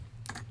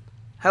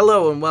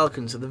Hello and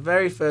welcome to the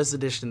very first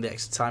edition of the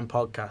Extra Time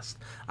podcast.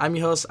 I'm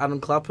your host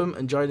Adam Clapham,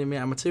 and joining me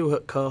are my two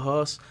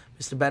co-hosts,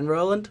 Mr. Ben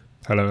Rowland.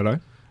 Hello,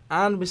 hello.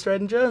 And Mr.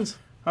 Aidan Jones.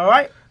 All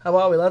right. How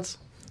are we, lads?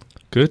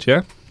 Good,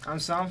 yeah. I'm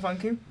Sam,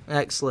 thank you.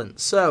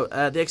 Excellent. So,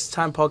 the Extra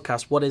Time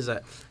podcast, what is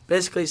it?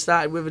 Basically, it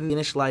started with an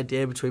initial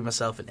idea between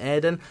myself and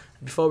Aidan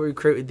before we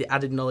recruited the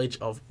added knowledge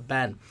of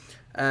Ben.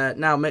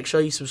 Now, make sure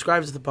you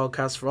subscribe to the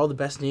podcast for all the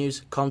best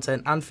news,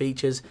 content and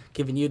features,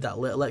 giving you that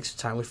little extra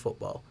time with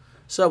football.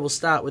 So, we'll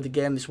start with the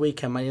game this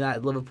weekend, Man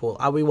United-Liverpool.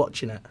 Are we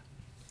watching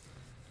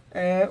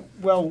it?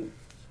 Well,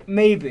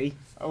 maybe,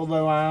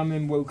 although I am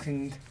in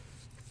Woking.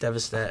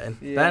 Devastating.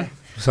 Yeah. Ben?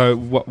 So,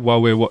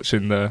 while we're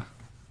watching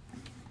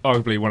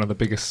arguably one of the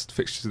biggest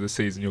fixtures of the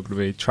season, you're going to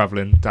be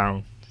travelling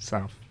down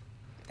south.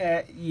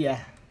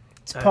 Yeah.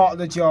 It's part of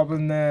the job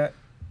and,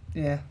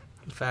 yeah.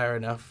 Fair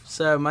enough.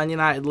 So, Man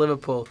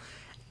United-Liverpool,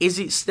 is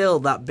it still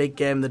that big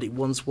game that it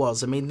once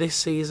was? I mean, this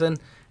season,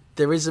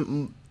 there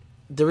isn't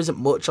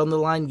much on the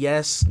line.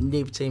 Yes,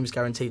 neither team's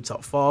guaranteed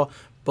top four,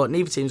 but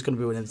neither team's going to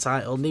be winning the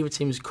title. Neither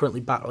team's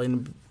currently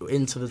battling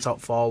into the top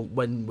four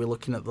when we're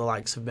looking at the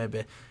likes of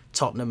maybe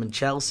Tottenham and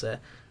Chelsea.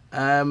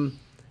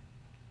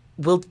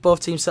 Will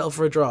both teams settle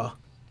for a draw?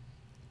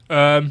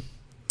 I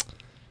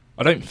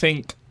don't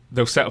think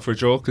they'll settle for a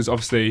draw because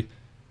obviously,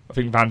 I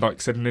think Van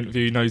Dijk said in an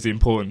interview he knows the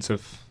importance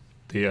of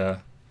the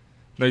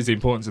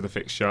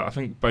fixture. I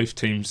think both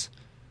teams,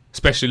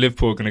 especially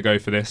Liverpool, are going to go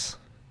for this.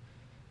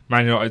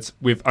 Man United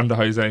under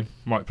Jose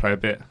might play a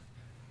bit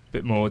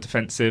more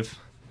defensive.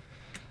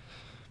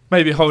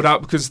 Maybe hold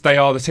out because they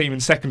are the team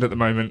in second at the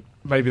moment.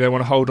 Maybe they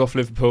want to hold off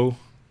Liverpool,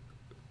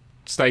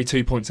 stay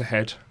 2 points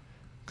ahead.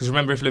 Because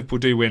remember, if Liverpool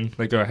do win,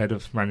 they go ahead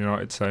of Man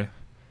United. So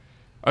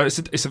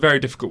it's a very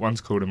difficult one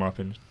to call, in my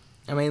opinion.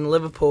 I mean,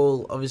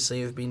 Liverpool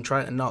obviously have been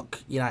trying to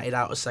knock United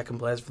out of second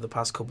place for the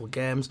past couple of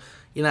games.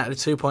 United are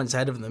 2 points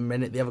ahead of them at the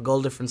minute. They have a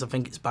goal difference, I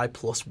think it's by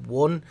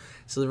 +1.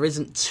 So there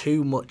isn't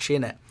too much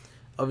in it.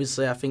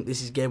 Obviously, I think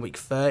this is game week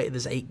 30.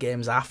 There's 8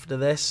 games after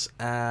this.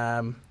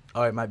 Or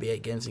it might be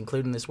 8 games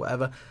including this,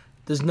 whatever.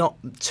 There's not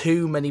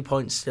too many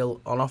points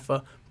still on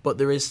offer, but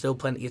there is still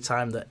plenty of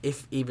time that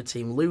if either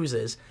team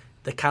loses,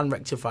 they can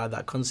rectify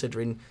that,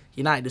 considering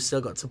United have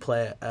still got to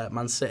play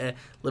Man City,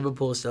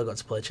 Liverpool have still got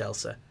to play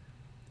Chelsea.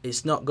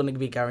 It's not going to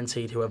be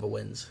guaranteed whoever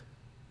wins.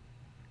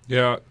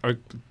 Yeah, I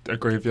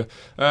agree with you.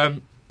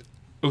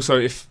 Also,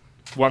 if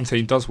one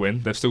team does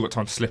win, they've still got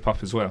time to slip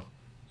up as well.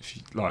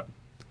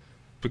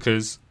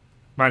 Because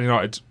Man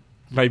United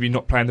maybe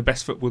not playing the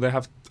best football they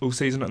have all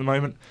season at the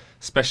moment,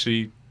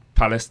 especially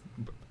Palace,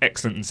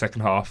 excellent in the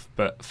second half,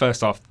 but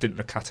first half didn't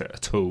look at it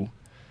at all.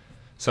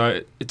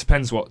 So it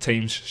depends what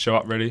teams show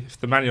up, really. If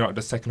the Man United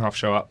the second half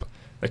show up,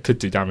 they could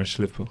do damage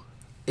to Liverpool.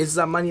 Is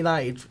that Man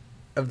United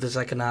of the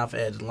second half,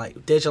 Ed?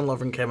 Like Dejan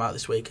Lovren came out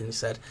this week and he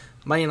said,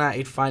 Man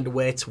United find a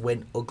way to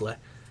win ugly.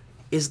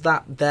 Is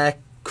that their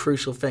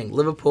crucial thing?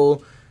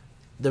 Liverpool,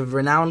 they're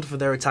renowned for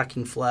their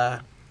attacking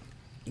flair.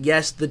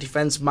 Yes, the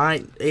defence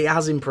it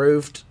has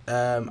improved.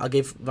 I'll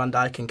give Van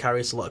Dijk and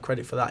Karius a lot of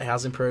credit for that. It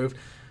has improved.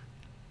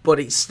 But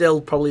it's still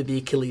probably the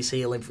Achilles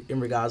heel in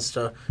regards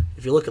to,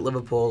 if you look at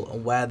Liverpool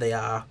and where they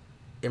are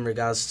in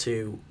regards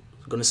to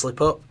going to slip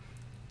up,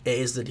 it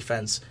is the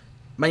defence.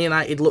 Man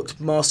United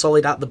looked more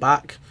solid at the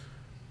back,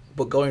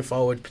 but going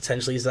forward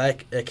potentially is their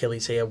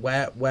Achilles heel.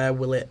 Where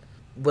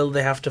will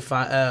they have to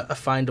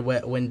find a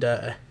way to win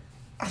dirty?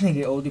 I think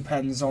it all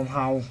depends on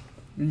how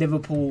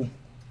Liverpool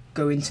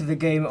go into the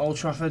game at Old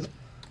Trafford.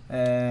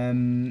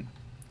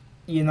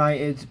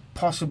 United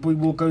possibly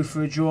will go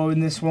for a draw in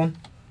this one,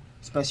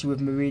 especially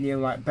with Mourinho,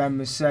 like Ben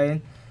was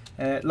saying.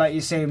 Like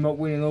you're saying about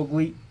winning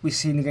ugly, we've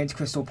seen against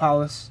Crystal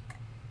Palace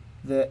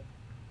that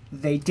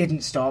they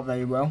didn't start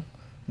very well.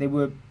 They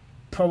were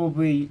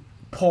probably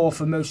poor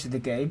for most of the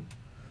game,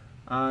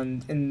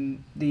 and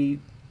in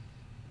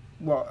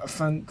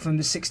from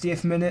the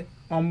 60th minute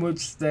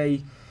onwards,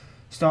 they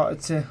started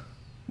to,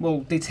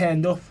 they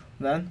turned up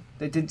then.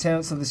 They didn't turn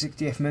up till the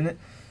 60th minute.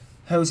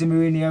 Jose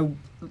Mourinho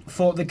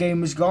thought the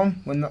game was gone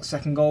when that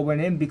second goal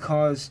went in,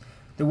 because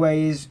the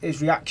way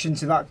his reaction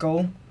to that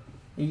goal,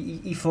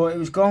 he thought it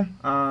was gone.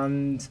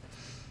 And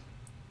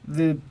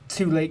the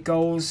 2 late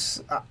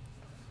goals,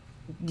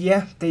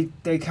 they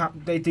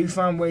do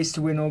find ways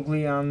to win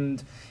ugly,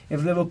 and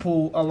if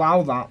Liverpool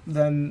allow that,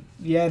 then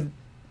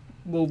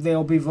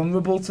they'll be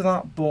vulnerable to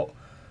that. But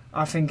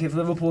I think if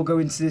Liverpool go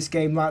into this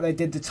game like they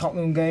did the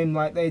Tottenham game,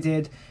 like they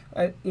did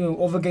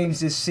other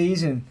games this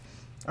season,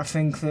 I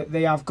think that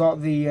they have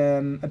got the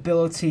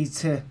ability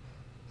to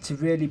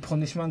really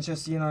punish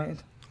Manchester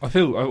United. I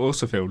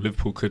also feel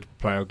Liverpool could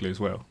play ugly as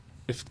well.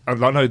 I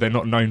know they're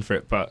not known for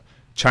it, but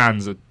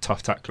Chan's a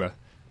tough tackler.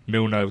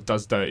 Milner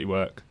does dirty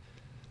work.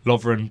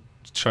 Lovren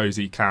shows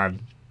he can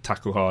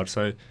tackle hard,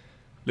 so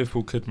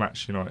Liverpool could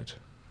match United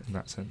in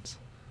that sense.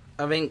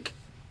 I think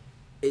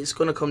it's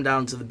going to come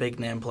down to the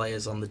big name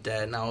players on the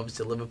day. Now,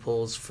 obviously,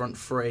 Liverpool's front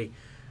three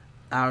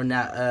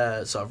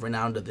are sort of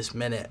renowned at this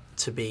minute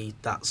to be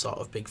that sort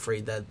of big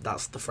three.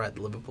 That's the threat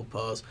that Liverpool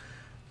pose.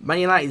 Man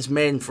United's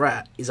main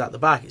threat is at the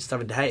back. It's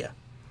David De Gea.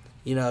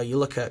 You know, you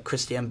look at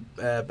Christian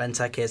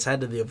Benteke's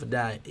header the other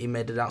day. He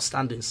made an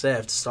outstanding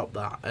save to stop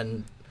that,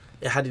 and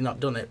had he not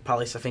done it,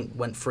 Palace I think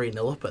went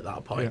 3-0 up at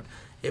that point.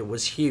 Yeah. It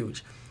was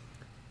huge.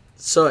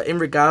 So in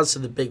regards to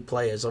the big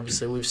players,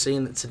 obviously we've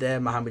seen that today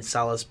Mohamed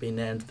Salah's been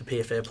named the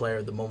PFA Player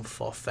of the Month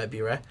for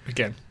February.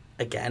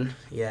 Again,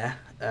 yeah.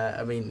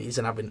 I mean, he's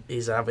having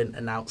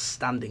an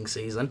outstanding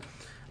season.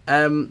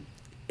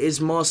 Is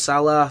Mo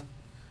Salah,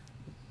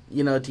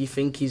 you know, do you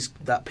think he's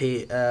that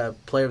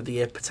Player of the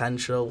Year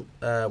potential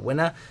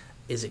winner?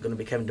 Is it going to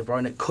be Kevin De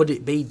Bruyne? Could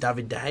it be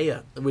David De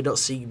Gea? We don't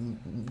see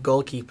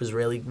goalkeepers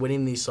really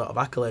winning these sort of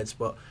accolades,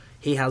 but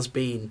he has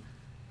been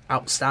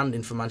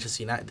outstanding for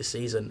Manchester United this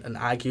season, and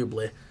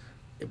arguably,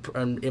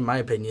 in my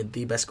opinion,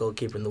 the best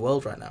goalkeeper in the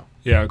world right now.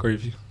 Yeah, I agree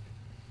with you.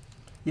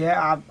 Yeah,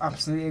 I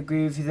absolutely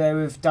agree with you there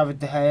with David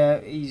De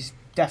Gea. He's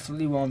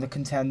definitely one of the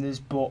contenders,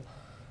 but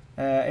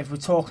if we're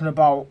talking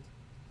about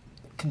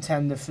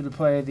contender for the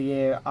Player of the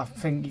Year, I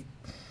think you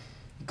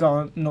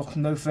got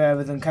no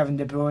further than Kevin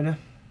De Bruyne.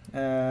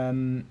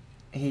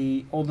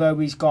 Although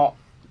he's got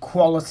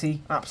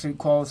quality, absolute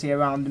quality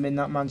around him in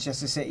that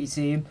Manchester City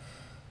team,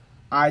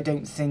 I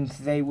don't think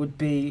they would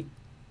be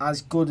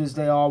as good as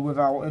they are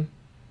without him.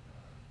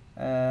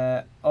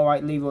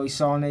 Alright, Leroy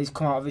Sané's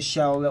come out of his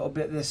shell a little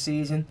bit this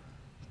season,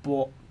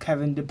 but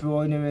Kevin De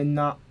Bruyne in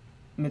that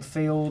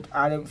midfield,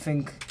 I don't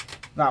think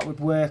that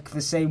would work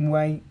the same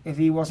way if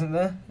he wasn't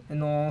there,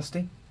 in all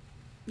honesty.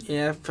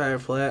 Yeah, fair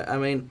play. I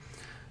mean,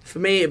 for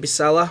me it'd be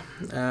Salah.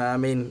 I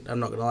mean,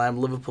 I'm not going to lie, I'm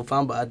a Liverpool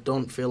fan, but I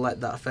don't feel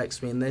like that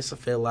affects me in this. I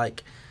feel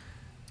like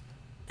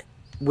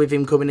with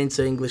him coming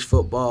into English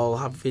football,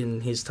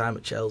 having his time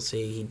at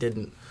Chelsea, he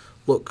didn't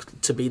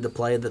look to be the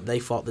player that they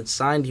thought they'd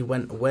signed. He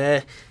went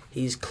away.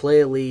 He's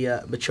clearly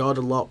matured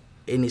a lot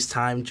in his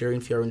time during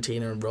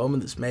Fiorentina and Roma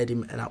that's made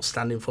him an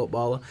outstanding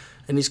footballer.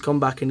 And he's come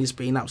back and he's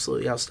been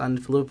absolutely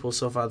outstanding for Liverpool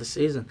so far this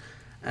season.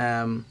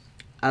 And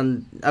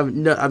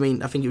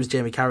I think it was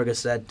Jamie Carragher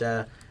said,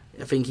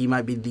 I think he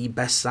might be the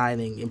best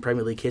signing in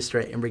Premier League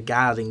history in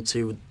regarding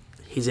to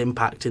his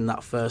impact in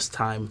that first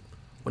time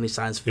when he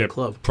signs for the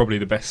club. Probably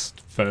the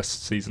best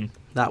first season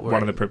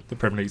one of the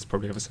Premier League's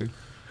probably ever seen.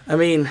 I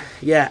mean,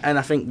 yeah, and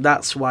I think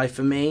that's why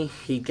for me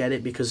he'd get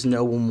it, because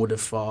no one would have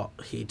thought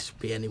he'd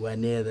be anywhere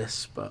near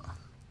this. But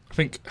I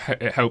think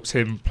it helps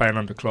him playing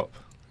under Klopp.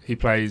 He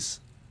plays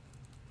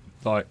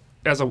like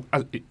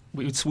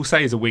we'll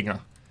say as a winger.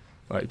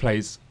 Like he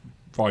plays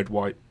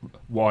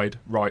wide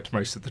right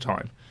most of the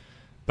time.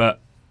 But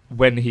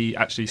when he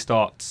actually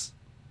starts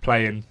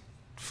playing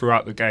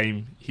throughout the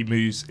game, he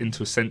moves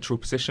into a central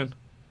position,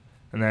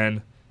 and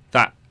then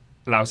that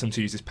allows him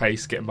to use his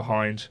pace, getting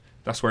behind.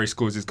 That's where he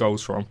scores his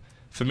goals from.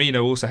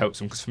 Firmino also helps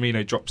him because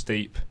Firmino drops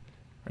deep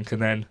and can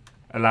then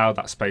allow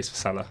that space for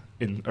Salah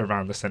in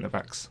around the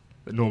centre-backs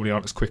that normally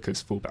aren't as quick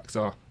as full-backs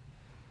are.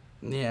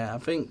 Yeah, I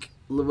think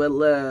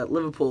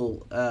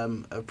Liverpool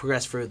have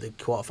progressed through the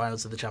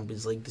quarterfinals of the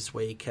Champions League this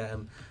week.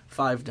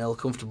 5-0,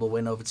 comfortable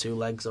win over two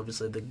legs.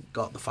 Obviously, they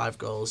got the 5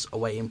 goals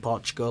away in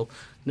Portugal.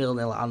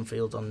 0-0 at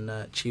Anfield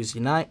on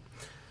Tuesday night.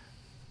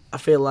 I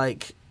feel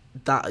like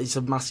that is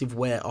a massive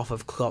weight off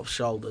of Klopp's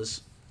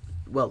shoulders.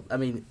 Well, I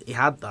mean, he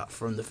had that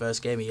from the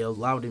first game. He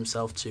allowed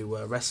himself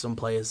to rest some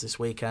players this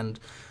weekend.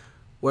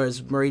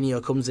 Whereas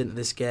Mourinho comes into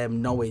this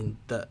game knowing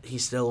that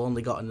he's still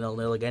only got a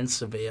 0-0 against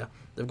Sevilla.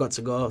 They've got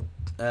to go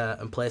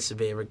and play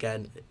Sevilla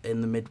again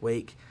in the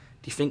midweek.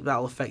 Do you think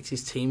that'll affect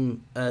his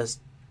team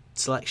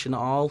selection at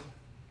all?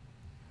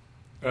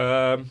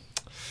 I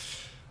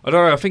don't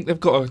know. I think they've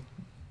got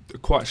a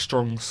quite a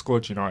strong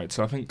squad, United.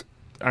 So I think,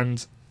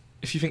 and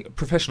if you think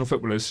professional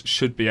footballers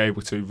should be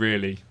able to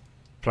really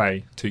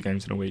play 2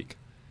 games in a week,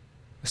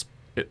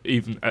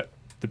 even at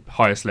the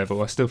highest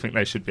level, I still think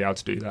they should be able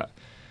to do that.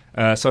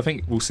 So I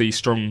think we'll see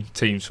strong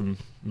teams from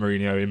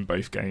Mourinho in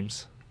both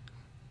games,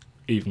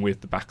 even with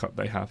the backup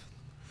they have.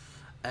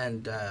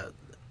 And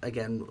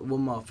again,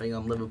 one more thing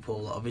on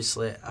Liverpool.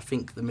 Obviously, I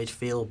think the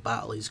midfield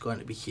battle is going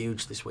to be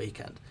huge this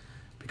weekend,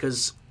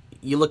 because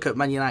you look at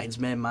Man United's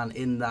main man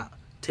in that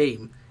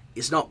team,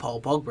 it's not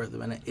Paul Pogba at the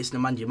minute, it's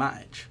Nemanja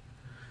Matic.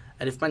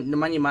 And if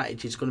Nemanja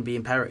Matic is going to be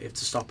imperative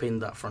to stop in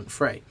that front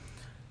three.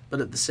 But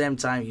at the same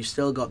time, you've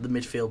still got the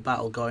midfield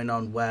battle going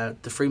on, where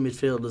the 3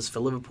 midfielders for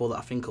Liverpool that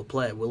I think will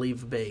play will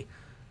either be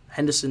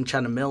Henderson,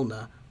 Can and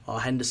Milner, or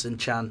Henderson,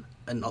 Can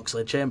and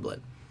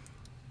Oxlade-Chamberlain.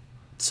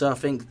 So I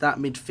think that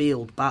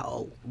midfield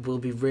battle will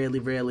be really,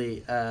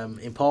 really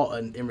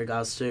important in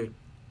regards to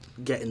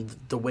getting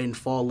the win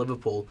for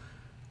Liverpool,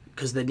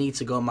 because they need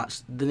to go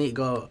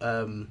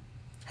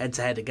head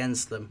to head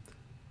against them.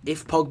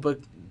 If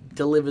Pogba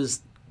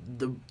delivers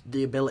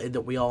the ability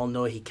that we all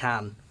know he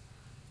can,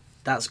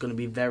 that's going to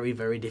be very,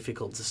 very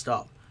difficult to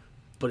stop.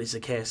 But it's a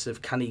case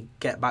of, can he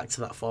get back to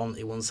that form that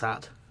he once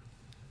had?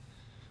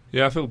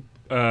 Yeah, I feel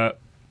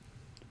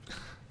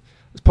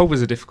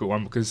Pogba's a difficult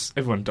one, because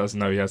everyone does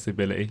know he has the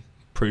ability. He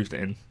proved it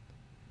in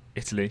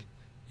Italy.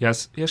 He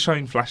has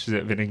shown flashes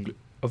of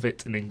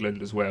it in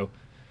England as well.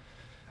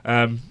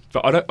 But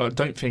I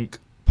don't think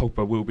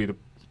Pogba will be the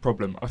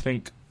problem. I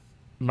think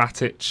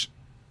Matic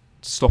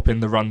stopping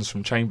the runs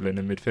from Chamberlain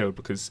in midfield,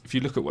 because if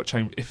you look at what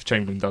if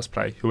Chamberlain does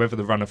play, whoever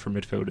the runner from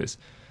midfield is,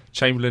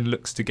 Chamberlain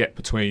looks to get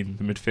between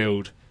the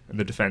midfield and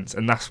the defence,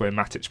 and that's where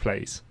Matic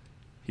plays.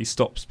 He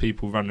stops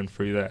people running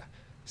through there.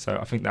 So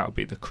I think that would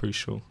be the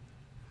crucial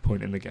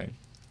point in the game.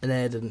 And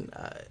Aidan,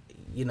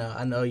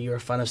 I know you're a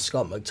fan of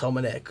Scott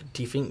McTominay.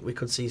 Do you think we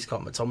could see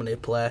Scott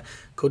McTominay play?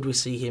 Could we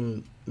see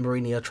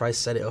Mourinho try to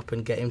set it up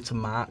and get him to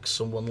mark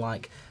someone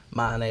like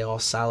Mane or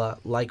Salah,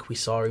 like we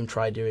saw him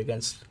try to do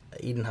against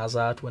Eden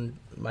Hazard when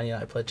Man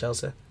United played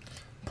Chelsea?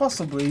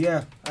 Possibly,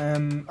 yeah.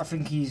 I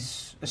think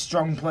he's a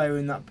strong player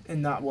in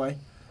that way.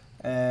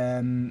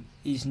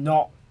 He's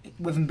not,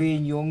 with him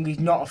being young, he's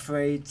not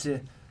afraid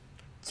to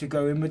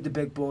go in with the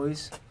big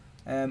boys.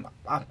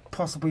 I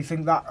possibly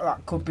think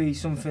that could be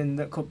something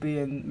that could be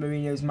in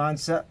Mourinho's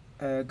mindset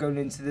going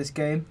into this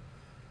game.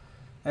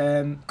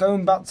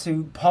 Going back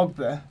to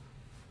Pogba,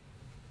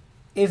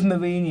 if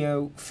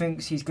Mourinho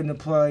thinks he's going to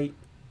play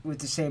with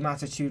the same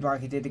attitude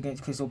like he did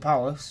against Crystal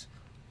Palace,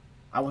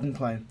 I wouldn't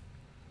play him.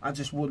 I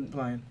just wouldn't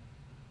play him.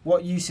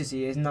 What use is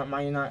he in that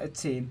Man United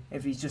team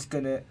if he's just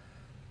going to,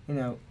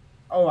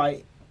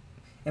 alright,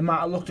 it might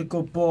have looked a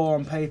good ball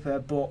on paper,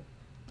 but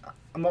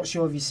I'm not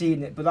sure if you've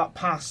seen it, but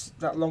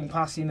that long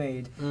pass he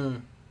made,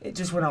 it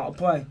just went out of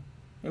play.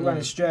 It went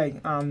astray,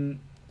 and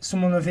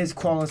someone of his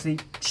quality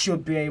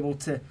should be able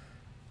to,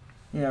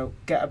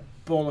 get a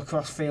ball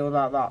across field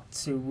like that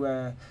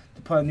to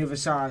play on the other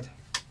side.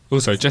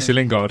 Also, Jesse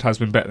Lingard has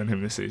been better than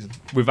him this season,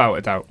 without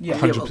a doubt,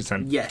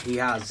 100%. Yeah, he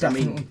has.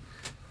 Definitely.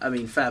 I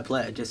mean, fair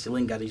play to Jesse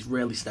Lingard. He's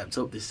really stepped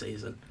up this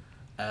season,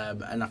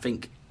 and I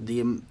think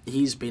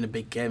he's been a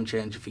big game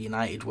changer for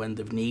United when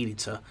they've needed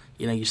to.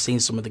 You've seen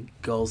some of the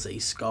goals that he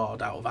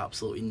scored out of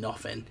absolutely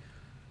nothing.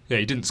 Yeah,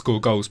 he didn't score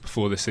goals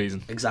before this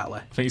season. Exactly.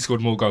 I think he scored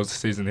more goals this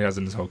season than he has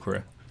in his whole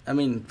career. I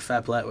mean,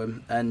 fair play to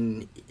him,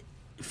 and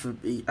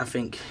I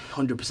think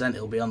 100%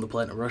 he'll be on the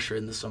plane to Russia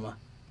in the summer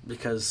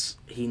because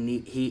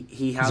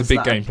he has. He's a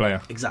big game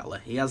player. Exactly,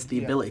 he has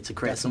the ability to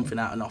create something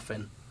out of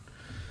nothing.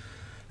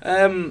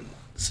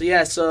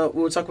 So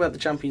we'll talk about the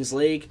Champions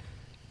League.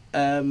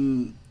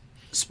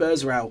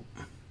 Spurs are out,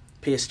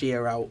 PSG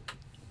are out.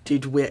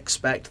 Did we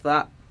expect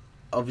that?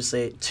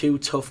 Obviously, 2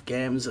 tough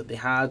games that they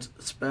had.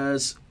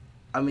 Spurs,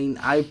 I mean,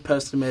 I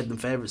personally made them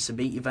favourites to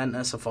beat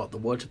Juventus. I thought they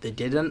would. They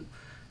didn't.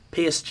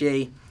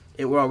 PSG,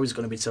 it were always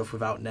going to be tough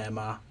without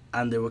Neymar,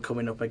 and they were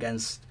coming up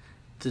against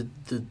the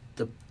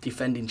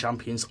defending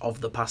champions of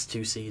the past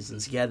 2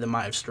 seasons. Yeah, they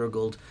might have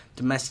struggled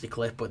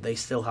domestically, but they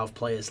still have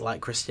players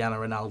like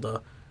Cristiano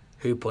Ronaldo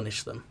who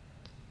punish them.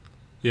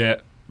 Yeah,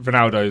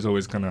 Ronaldo is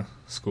always going to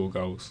score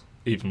goals.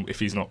 Even if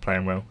he's not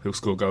playing well, he'll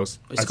score goals.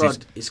 He's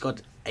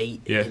scored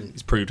 8. Yeah,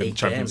 he's proved in the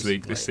Champions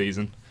League this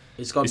season.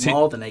 He's scored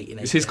more than 8 in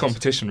 8 It's his games.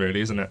 competition,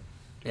 really, isn't it?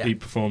 Yeah. He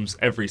performs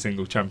every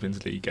single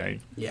Champions League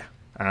game. Yeah.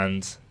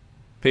 And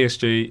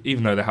PSG,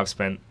 even though they have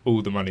spent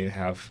all the money they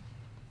have,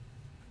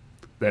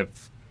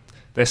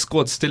 their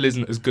squad still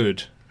isn't as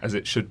good as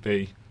it should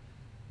be.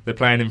 They're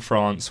playing in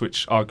France,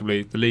 which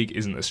arguably the league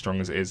isn't as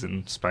strong as it is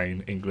in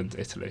Spain, England,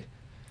 Italy.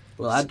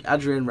 Well,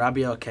 Adrien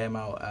Rabiot came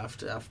out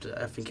after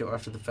I think it was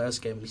after the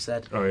first game. He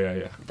said, "Oh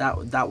yeah.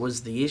 That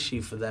was the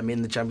issue for them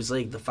in the Champions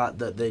League. The fact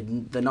that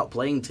they're not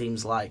playing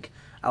teams like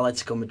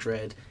Atletico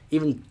Madrid,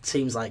 even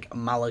teams like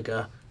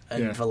Malaga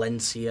and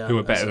Valencia, who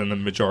are better than the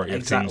majority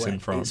of teams in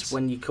France. It's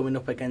when you're coming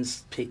up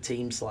against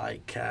teams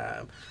like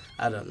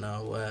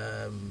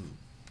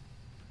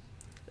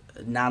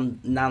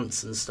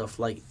Nantes and stuff.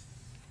 Like,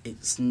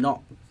 it's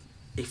not,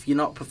 if you're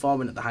not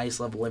performing at the highest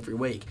level every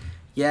week.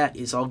 Yeah,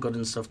 it's all good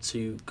and stuff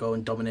to go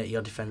and dominate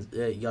your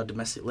your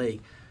domestic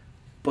league,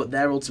 but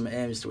their ultimate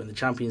aim is to win the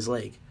Champions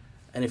League.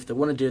 And if they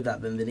want to do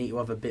that, then they need to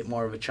have a bit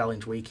more of a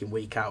challenge week in,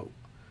 week out,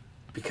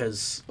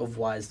 because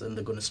otherwise then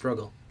they're going to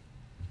struggle.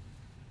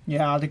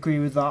 Yeah, I'd agree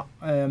with that.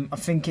 I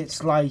think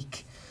it's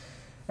like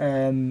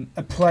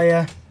a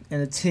player in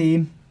a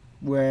team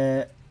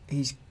where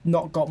he's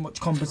not got much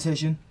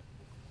competition.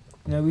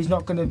 He's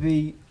not going to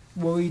be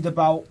worried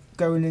about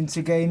going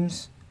into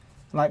games.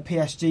 Like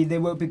PSG, they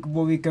won't be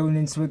worried going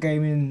into a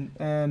game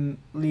in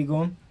Ligue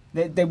 1.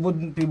 They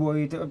wouldn't be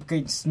worried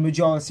against the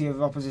majority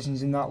of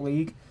oppositions in that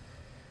league.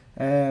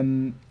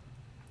 And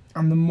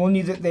the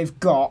money that they've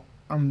got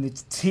and the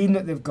team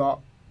that they've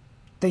got,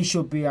 they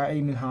should be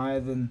aiming higher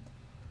than,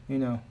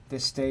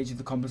 this stage of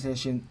the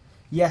competition.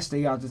 Yes,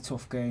 they had a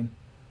tough game,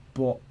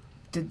 but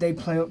did they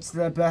play up to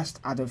their best?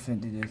 I don't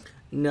think they did.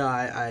 No,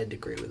 I'd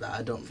agree with that.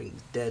 I don't think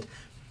they did.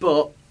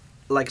 But,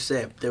 like I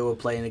say, they were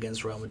playing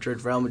against Real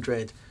Madrid. Real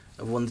Madrid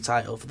have won the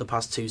title for the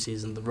past 2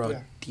 seasons in the row.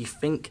 Yeah. Do you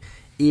think,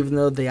 even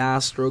though they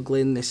are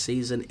struggling this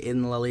season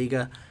in La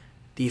Liga,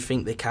 do you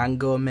think they can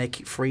go and make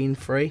it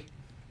 3-3?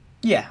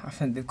 Yeah, I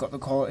think they've got the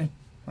quality.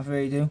 I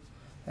really do.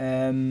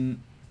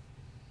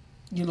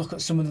 You look at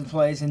some of the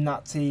players in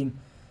that team,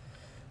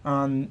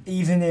 and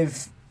even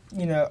if,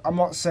 I'm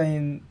not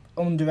saying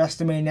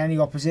underestimating any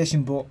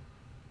opposition, but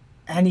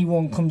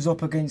anyone comes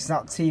up against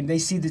that team, they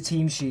see the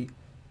team sheet,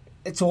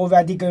 it's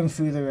already going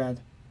through their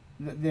head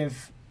that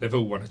they've They've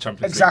all won a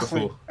Champions League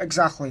before.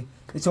 Exactly.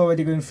 It's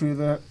already going through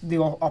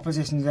the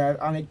opposition there,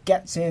 and it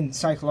gets in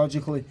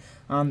psychologically.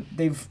 And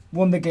they've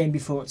won the game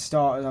before it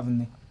started, haven't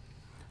they?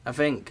 I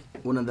think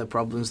one of the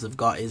problems they've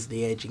got is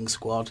the ageing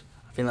squad.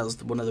 I think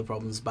that's one of the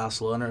problems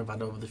Barcelona have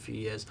had over the few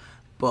years.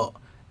 But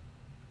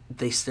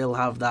they still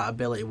have that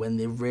ability when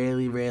they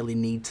really, really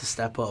need to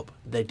step up,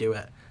 they do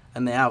it.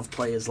 And they have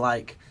players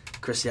like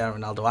Cristiano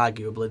Ronaldo,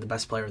 arguably the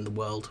best player in the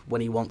world,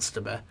 when he wants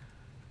to be,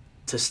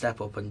 to step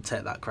up and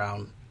take that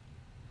crown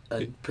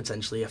and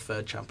potentially a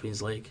third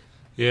Champions League.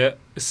 Yeah,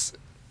 it's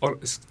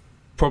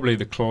probably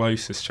the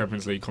closest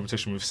Champions League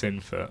competition we've seen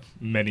for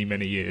many,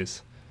 many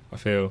years. I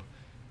feel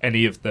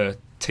any of the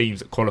teams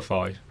that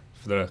qualify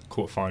for the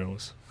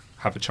quarterfinals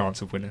have a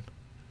chance of winning.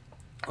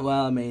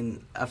 Well, I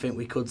mean, I think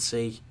we could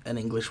see an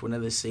English winner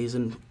this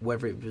season,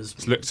 whether it was...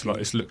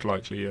 It's looked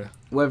likely, yeah.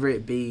 Whether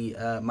it be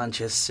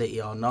Manchester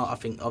City or not, I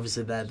think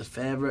obviously they're the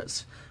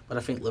favourites, but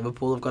I think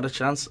Liverpool have got a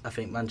chance. I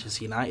think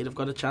Manchester United have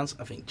got a chance.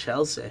 I think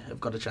Chelsea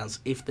have got a chance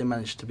if they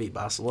manage to beat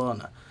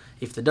Barcelona.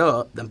 If they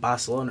don't, then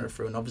Barcelona are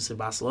through, and obviously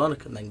Barcelona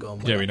can then go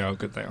and win. Yeah, we know how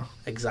good they are.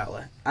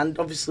 Exactly. And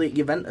obviously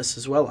Juventus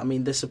as well. I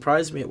mean, they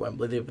surprised me at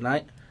Wembley the other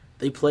night.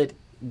 They played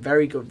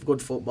very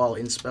good football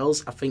in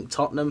spells. I think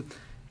Tottenham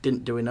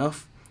didn't do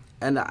enough.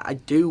 And I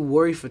do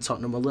worry for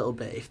Tottenham a little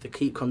bit if they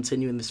keep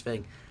continuing this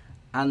thing.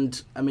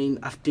 And, I mean,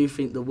 I do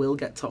think they will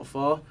get top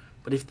four,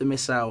 but if they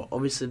miss out,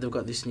 obviously they've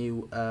got this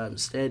new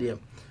stadium.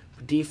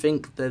 But do you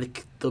think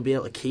that they'll be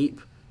able to keep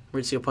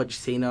Mauricio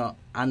Pochettino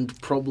and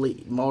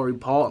probably, more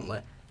importantly,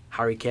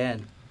 Harry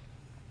Kane?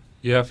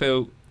 Yeah, I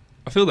feel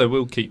they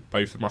will keep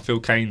both of them. I feel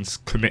Kane's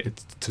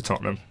committed to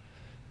Tottenham.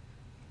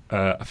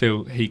 I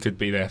feel he could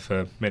be there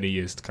for many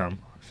years to come.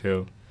 I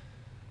feel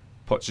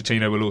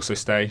Pochettino will also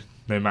stay,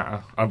 no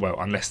matter...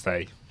 unless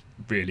they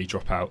really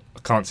drop out. I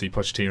can't see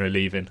Pochettino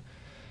leaving.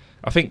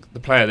 I think the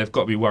player they've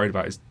got to be worried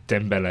about is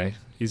Dembele.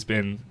 He's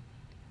been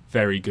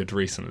very good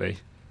recently.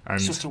 And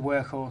It's just a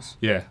workhorse.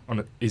 yeah,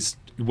 he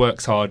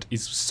works hard.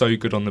 He's so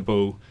good on the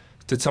ball.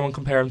 Did someone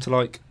compare him to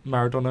like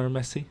Maradona and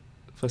Messi?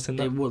 If I said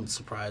that? It wouldn't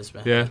surprise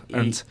me. Yeah,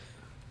 and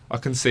I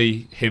can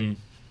see him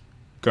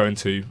going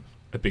to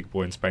a big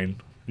boy in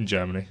Spain, in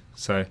Germany.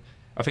 So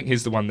I think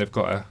he's the one they've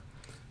got to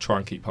try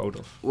and keep hold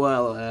of.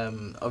 Well,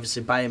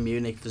 obviously Bayern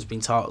Munich, there's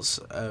been talks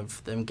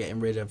of them getting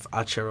rid of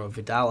Arturo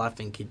Vidal. I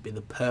think he'd be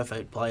the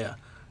perfect player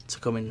to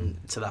come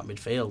into that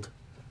midfield,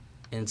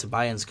 into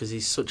Bayern's, because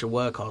he's such a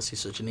workhorse, he's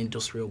such an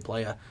industrial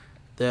player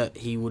that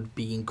he would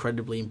be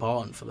incredibly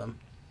important for them.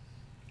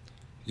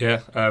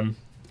 Yeah,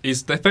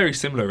 they're very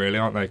similar, really,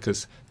 aren't they?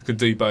 Because they can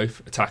do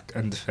both attack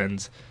and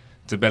defend.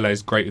 Dembele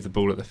is great with the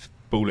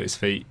ball at his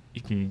feet. He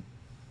can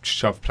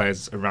shove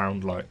players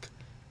around like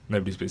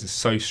nobody's business.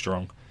 So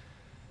strong.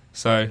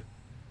 So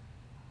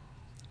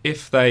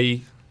if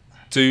they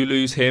do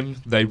lose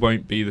him, they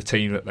won't be the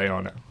team that they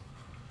are now.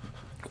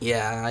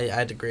 Yeah,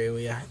 I'd agree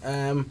with you.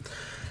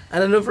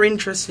 And another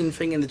interesting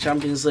thing in the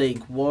Champions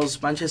League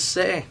was Manchester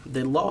City.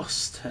 They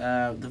lost.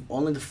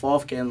 Only the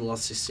fourth game they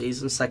lost this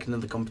season, second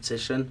in the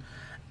competition.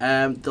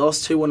 They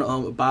lost 2-1 at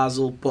home at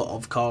Basel, but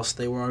of course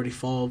they were already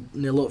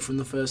 4-0 up from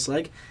the first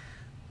leg.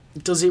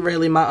 Does it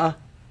really matter?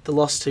 They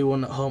lost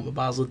 2-1 at home at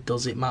Basel.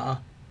 Does it matter?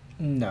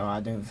 No, I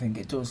don't think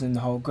it does in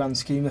the whole grand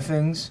scheme of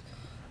things.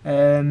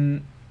 I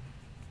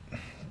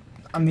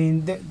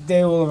mean,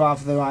 they will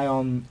have their eye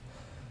on,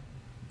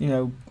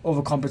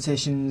 other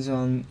competitions,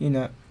 and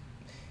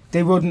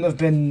they wouldn't have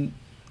been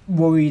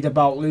worried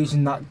about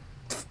losing that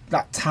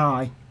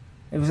tie.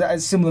 It was a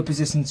similar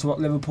position to what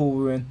Liverpool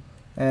were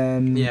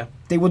in. Yeah.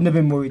 They wouldn't have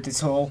been worried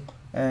at all.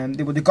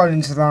 They would have gone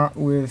into that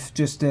with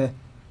just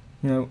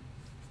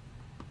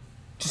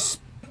just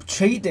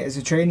treat it as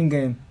a training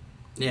game.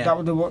 Yeah. That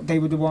would have what they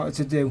would have wanted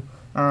to do.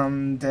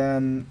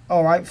 And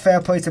all right,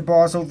 fair play to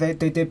Basel. They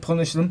did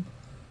punish them.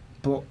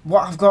 But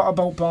what I've got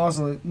about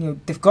Basel,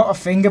 they've got a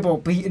thing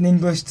about beating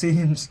English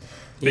teams.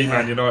 Beat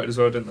Man United as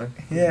well, didn't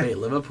they? Yeah. Beat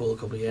Liverpool a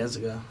couple of years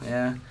ago.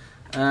 Yeah.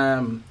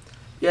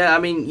 I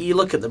mean, you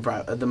look at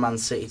the Man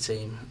City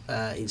team.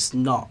 It's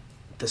not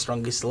the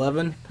strongest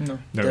 11. No.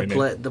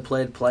 They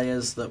played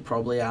players that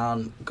probably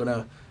aren't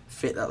gonna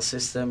fit that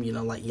system.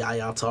 Like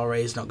Yaya Toure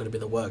is not going to be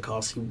the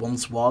workhorse he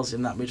once was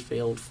in that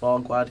midfield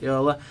for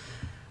Guardiola.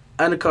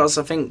 And of course,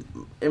 I think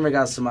in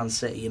regards to Man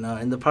City,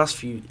 in the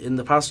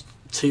past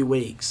 2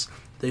 weeks,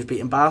 they've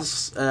beaten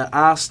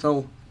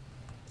Arsenal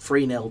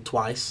 3-0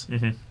 twice,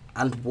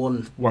 and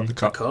won the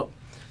cup.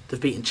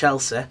 They've beaten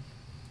Chelsea,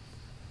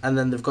 and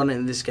then they've gone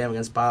into this game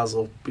against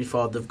Basel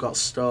before they've got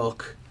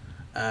Stoke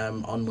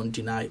on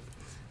Monday night.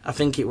 I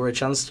think it were a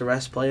chance to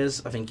rest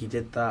players. I think he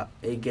did that.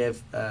 He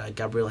gave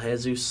Gabriel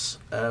Jesus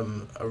a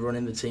run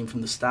in the team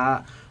from the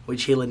start,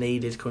 which he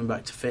needed coming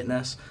back to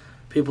fitness.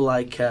 People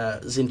like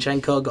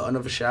Zinchenko got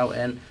another shout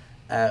in.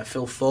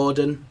 Phil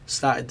Foden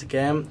started the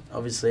game.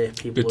 Obviously,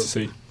 people... Good to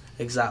see.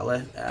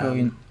 Exactly.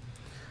 Brilliant.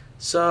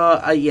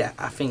 So, I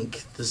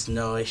think there's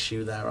no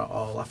issue there at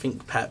all. I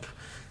think Pep...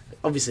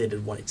 Obviously, he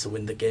did want it to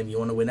win the game. You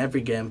want to win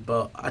every game,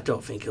 but I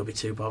don't think he'll be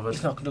too bothered.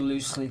 He's not going to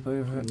lose sleep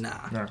over it.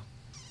 Nah. No.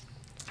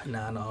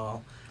 Nah,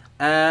 not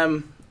at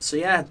all. So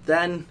yeah,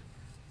 then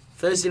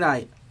Thursday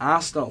night,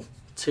 Arsenal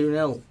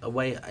 2-0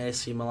 away at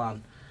AC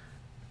Milan.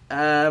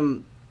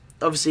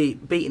 Obviously,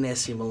 beating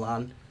AC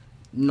Milan,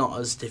 not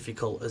as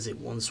difficult as it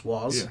once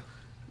was. Yeah.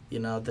 You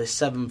know, they're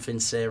 7th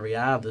in Serie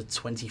A, they're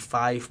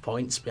 25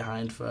 points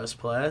behind first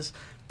players.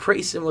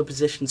 Pretty similar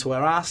position to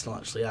where Arsenal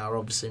actually are,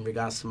 obviously, in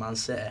regards to Man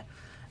City.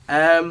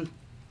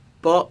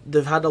 But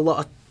they've had a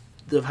lot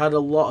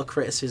of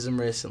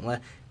criticism recently.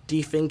 Do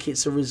you think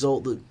it's a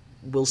result that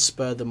will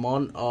spur them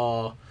on,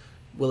 or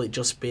will it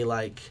just be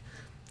like,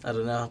 I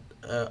don't know,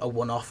 a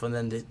one-off and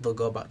then they'll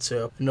go back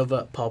to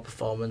another poor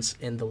performance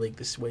in the league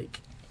this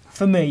week?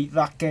 For me,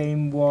 that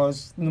game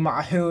was, no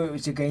matter who it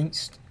was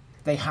against,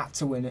 they had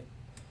to win it.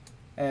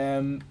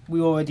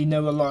 We already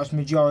know a large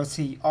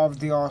majority of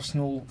the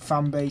Arsenal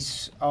fan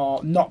base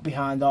are not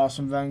behind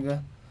Arsene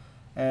Wenger.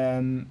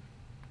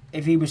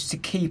 If he was to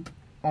keep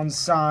on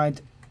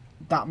side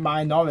that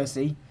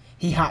minority,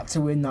 he had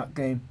to win that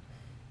game,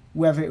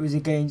 whether it was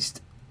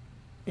against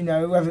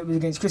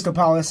Crystal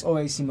Palace or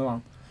AC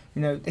Milan.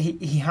 You know,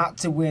 he had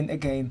to win a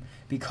game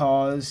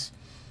because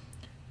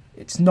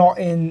it's not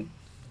in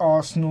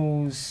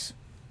Arsenal's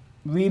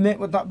remit,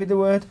 would that be the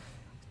word,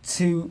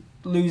 to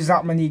lose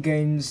that many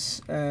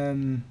games.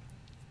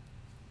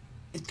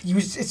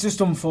 It's just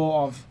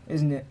unthought of,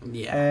 isn't it?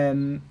 Yeah.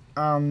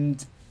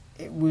 And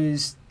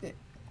it's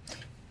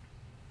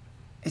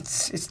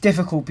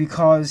difficult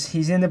because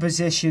he's in a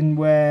position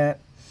where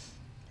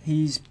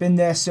he's been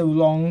there so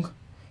long,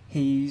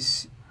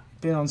 he's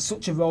been on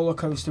such a roller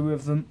coaster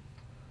with them,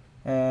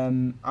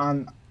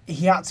 and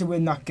he had to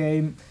win that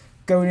game.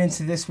 Going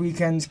into this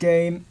weekend's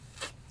game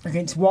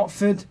against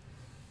Watford,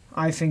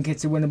 I think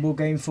it's a winnable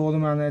game for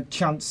them and a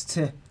chance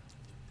to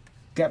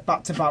get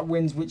back-to-back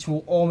wins, which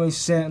will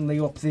almost certainly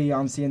up the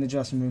ante in the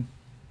dressing room.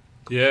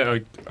 Yeah,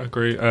 I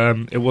agree.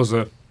 It was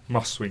a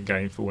must-win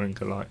game for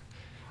Wenger. Like,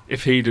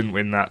 if he didn't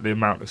win that, the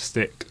amount of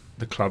stick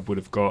the club would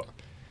have got,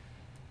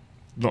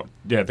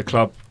 the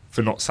club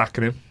for not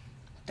sacking him,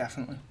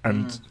 Definitely,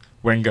 and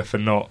Wenger for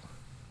not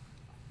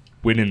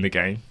winning the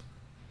game,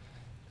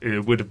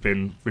 it would have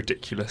been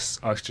ridiculous.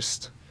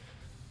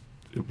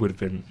 It would have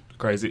been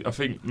crazy. I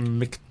think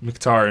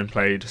Mkhitaryan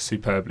played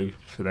superbly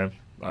for them.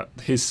 Like,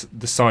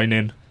 the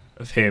signing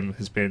of him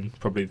has been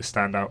probably the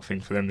standout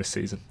thing for them this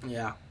season.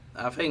 Yeah,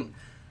 I think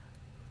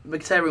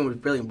Mkhitaryan was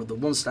brilliant, but the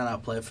one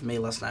standout player for me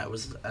last night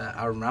was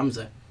Aaron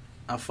Ramsey.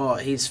 I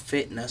thought his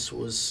fitness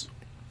was,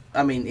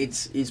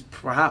 it's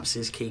perhaps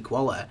his key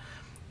quality.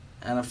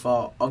 And I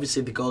thought,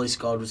 obviously, the goal he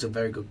scored was a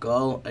very good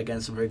goal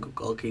against a very good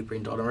goalkeeper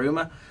in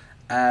Donnarumma.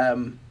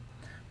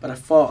 But I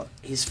thought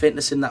his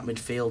fitness in that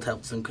midfield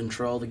helped them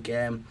control the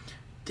game.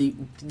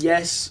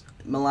 Yes,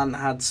 Milan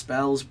had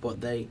spells,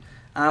 but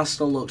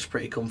Arsenal looked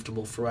pretty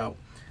comfortable throughout.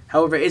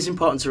 However, it is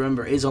important to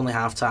remember it is only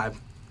half-time,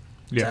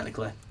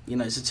 technically. You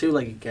know, it's a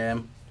two-legged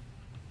game.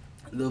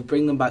 They'll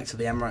bring them back to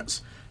the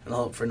Emirates and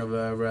hope for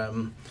another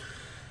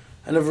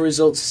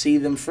result to see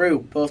them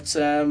through. But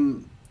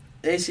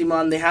AC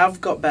Milan, they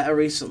have got better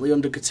recently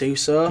under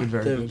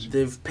Gattuso.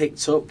 They've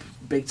picked up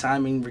big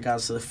time in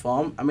regards to the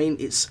form. I mean,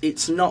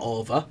 it's not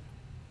over.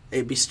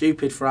 It'd be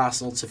stupid for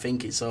Arsenal to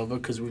think it's over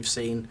because we've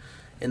seen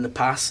in the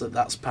past that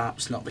that's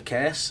perhaps not the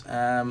case.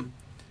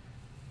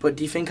 But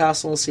do you think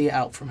Arsenal will see it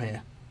out from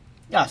here?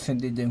 Yeah, I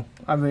think they do.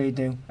 I really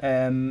do.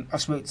 I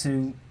spoke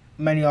to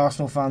many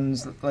Arsenal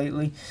fans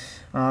lately,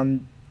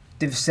 and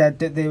they've said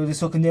that they would have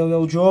took a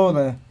 0-0 draw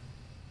there.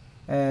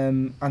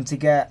 And to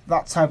get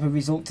that type of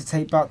result to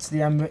take back to the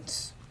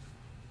Emirates,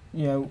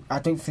 you know, I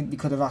don't think they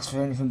could have asked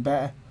for anything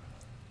better.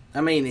 I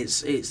mean,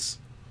 it's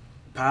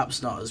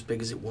perhaps not as big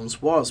as it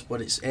once was,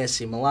 but it's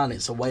AC Milan.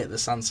 It's away at the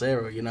San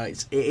Siro. You know,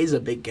 it is a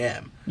big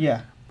game.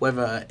 Yeah.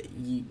 Whether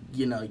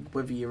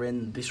whether you're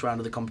in this round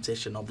of the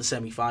competition or the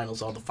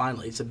semi-finals or the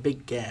final, it's a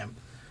big game.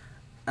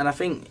 And I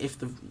think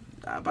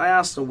by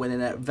Arsenal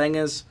winning it,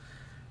 Wenger's,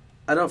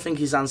 I don't think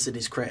he's answered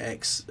his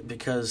critics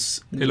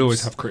because he'll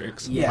always have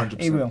critics. Yeah,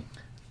 100%. He will.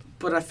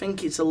 But I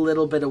think it's a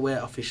little bit of weight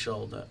off his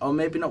shoulder, or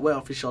maybe not weight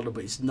off his shoulder,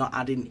 but it's not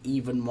adding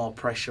even more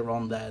pressure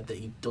on there that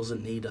he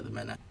doesn't need at the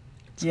minute.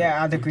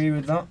 Yeah, I'd agree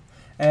with that.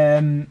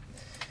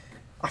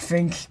 I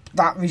think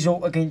that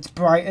result against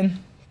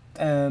Brighton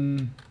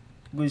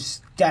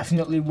was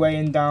definitely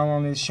weighing down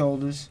on his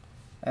shoulders.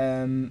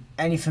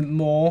 Anything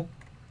more,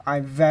 I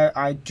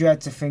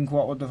dread to think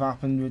what would have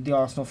happened with the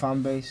Arsenal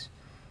fan base.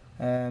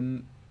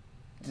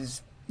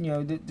 There's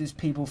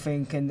people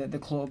thinking that the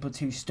club are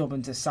too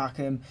stubborn to sack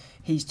him.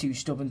 He's too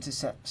stubborn to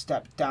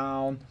step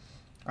down.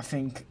 I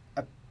think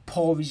a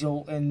poor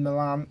result in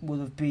Milan would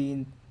have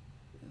been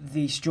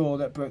the straw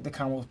that broke the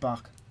camel's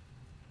back.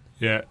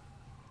 Yeah,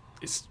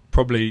 it's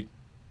probably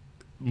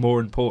more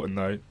important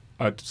though.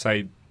 I'd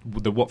say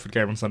the Watford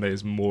game on Sunday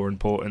is more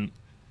important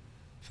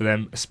for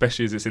them,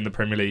 especially as it's in the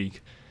Premier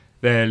League.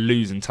 They're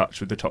losing touch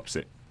with the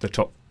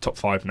top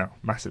five now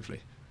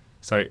massively.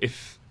 So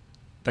if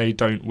they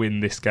don't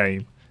win this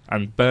game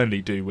and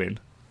Burnley do win,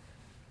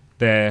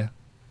 they're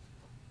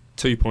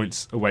 2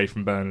 points away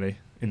from Burnley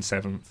in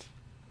 7th.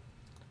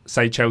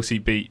 Say Chelsea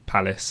beat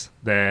Palace,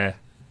 they're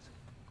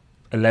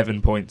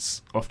 11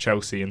 points off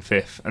Chelsea in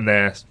 5th, and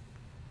they're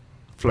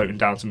floating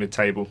down to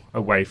mid-table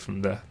away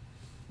from the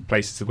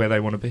places where they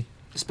want to be.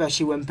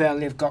 Especially when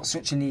Burnley have got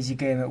such an easy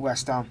game at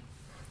West Ham.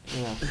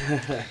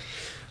 Yeah.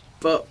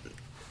 But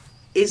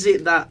is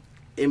it that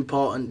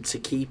important to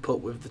keep up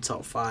with the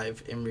top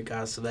 5 in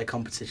regards to their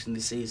competition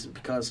this season?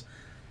 Because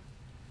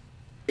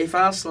if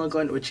Arsenal are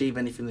going to achieve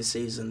anything this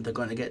season, they're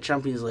going to get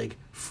Champions League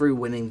through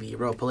winning the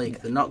Europa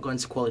League. They're not going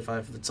to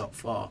qualify for the top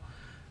 4.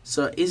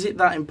 So is it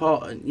that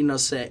important?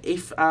 Say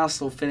if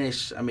Arsenal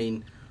finish,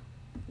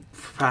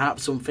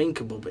 perhaps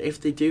unthinkable, but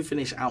if they do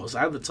finish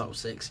outside the top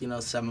 6,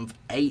 7th,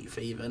 8th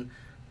even,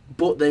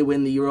 but they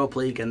win the Europa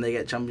League and they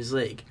get Champions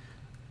League,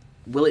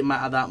 will it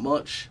matter that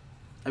much?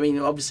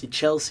 Obviously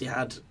Chelsea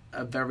had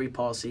a very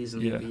poor season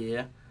the other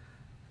year,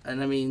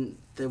 and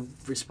they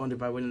responded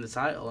by winning the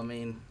title.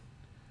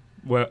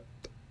 Well,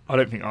 I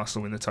don't think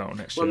Arsenal win the title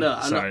next year,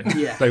 no,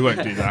 they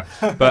won't do that.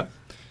 But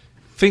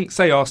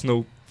say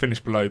Arsenal finish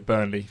below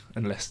Burnley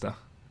and Leicester,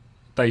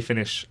 they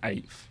finish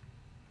 8th.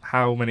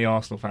 How many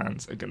Arsenal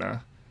fans are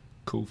gonna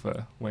call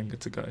for Wenger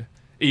to go,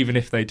 even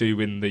if they do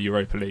win the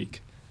Europa League?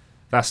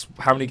 That's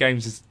how many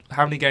games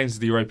is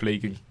the Europa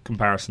League in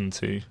comparison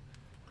to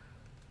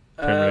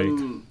Premier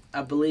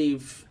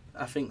League?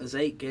 I think there's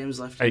 8 games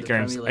left. 8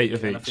 games, Premier League, 8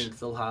 of and each. I think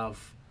they'll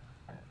have.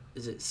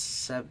 Is it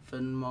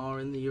 7 more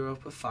in the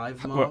Europa?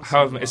 5 more. Well,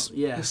 however, it's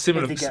yeah. a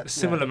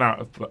similar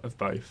amount of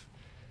both.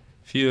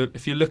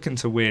 If you're looking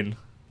to win,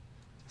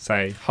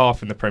 say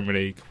half in the Premier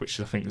League, which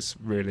I think is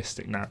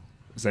realistic now,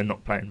 because they're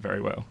not playing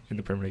very well in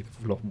the Premier League,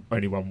 they've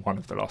only won 1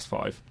 of the last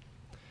 5.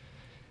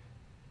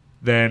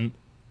 Then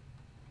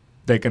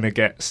they're going to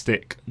get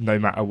stick no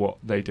matter what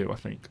they do, I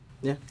think.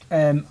 Yeah.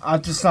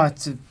 I'd just like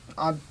to.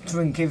 I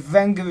think if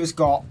Wenger has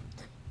got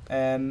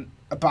a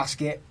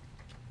basket,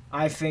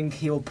 I think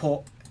he'll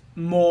put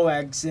more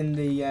eggs in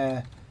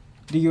the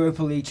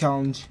Europa League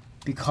challenge,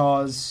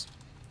 because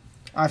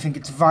I think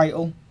it's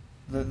vital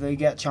that they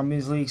get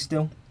Champions League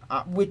still,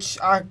 which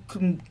I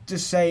can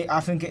just say I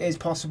think it is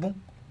possible.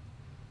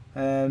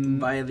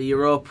 Via the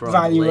Europa.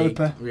 Via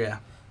Europa. Yeah.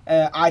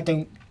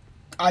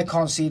 I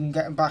can't see them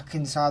getting back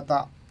inside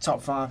that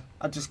top 5.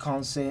 I just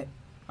can't see it.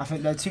 I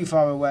think they're too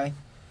far away.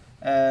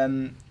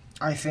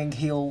 I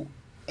think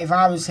if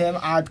I was him,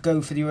 I'd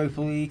go for the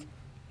Europa League,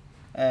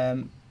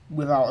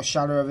 without a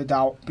shadow of a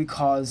doubt,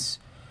 because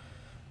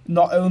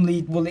not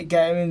only will it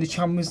get them in the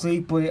Champions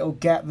League, but it'll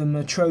get them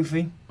a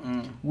trophy,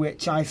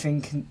 which I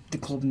think the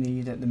club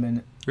need at the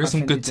minute. There are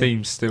some good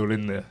teams still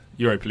in the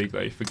Europa League,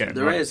 though, for getting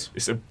There is.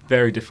 It's a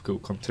very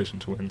difficult competition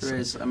to win. There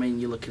is.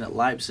 You're looking at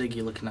Leipzig,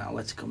 you're looking at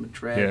Atletico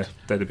Madrid. Yeah,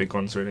 they're the big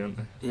ones, really, aren't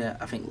they? Yeah,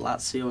 I think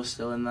Lazio is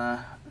still in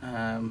there.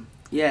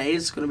 It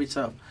is going to be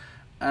tough.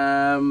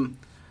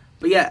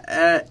 But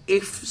yeah,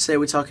 if, say,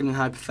 we're talking in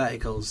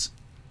hypotheticals,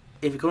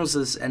 if it comes to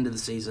this end of the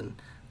season,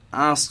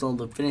 Arsenal,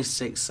 they've finished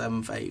 6th,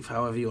 7th, 8th,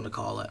 however you want to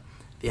call it.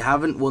 They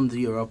haven't won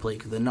the Europa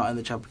League, they're not in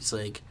the Champions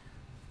League.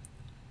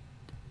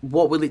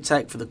 What will it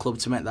take for the club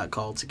to make that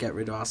call to get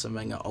rid of Arsene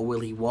Wenger, or will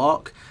he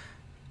walk?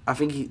 I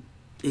think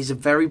he's a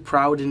very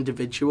proud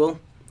individual,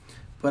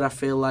 but I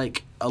feel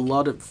like a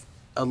lot of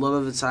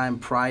the time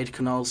pride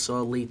can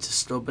also lead to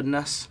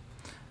stubbornness,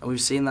 and we've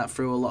seen that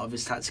through a lot of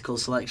his tactical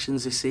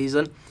selections this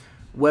season.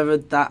 Whether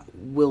that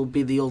will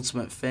be the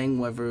ultimate thing,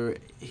 whether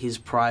his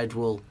pride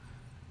will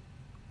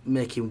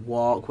make him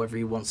walk, whether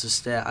he wants to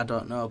stay, I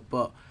don't know.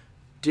 But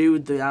do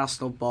the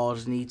Arsenal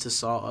board need to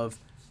sort of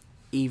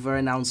either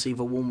announce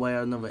either one way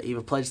or another,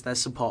 either pledge their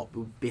support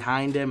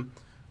behind him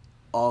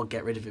or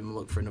get rid of him and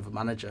look for another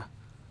manager?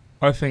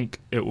 I think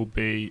it will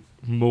be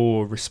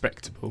more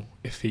respectable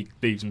if he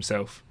leaves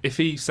himself. If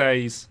he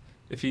says,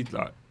 I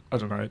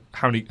don't know,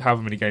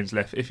 however many games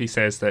left, if he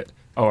says that,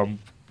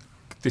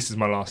 this is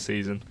my last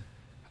season.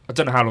 I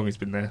don't know how long he's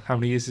been there. How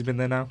many years has he been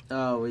there now?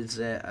 Oh, is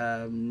it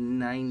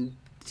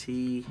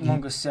 90?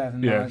 Longest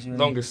 7. Yeah,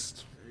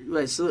 longest.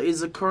 Wait, so he's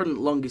the current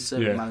longest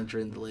serving manager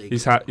in the league.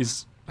 He's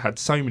had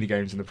so many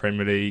games in the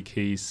Premier League.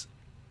 He's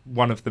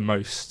one of the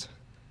most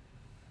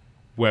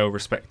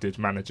well-respected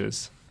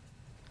managers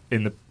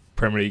in the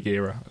Premier League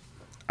era.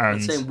 And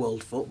I'd say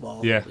world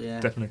football. Yeah,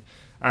 definitely.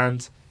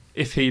 And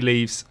if he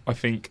leaves, I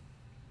think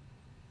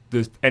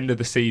the end of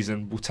the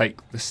season will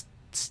take the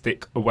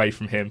stick away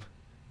from him,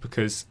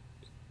 because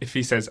if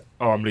he says,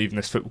 I'm leaving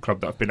this football club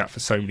that I've been at for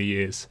so many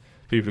years,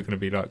 people are going to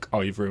be like,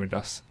 you've ruined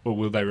us. Or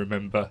will they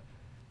remember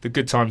the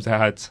good times they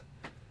had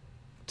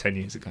 10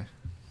 years ago?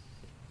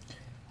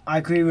 I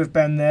agree with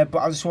Ben there, but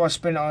I just want to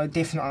spin it on a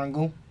different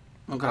angle.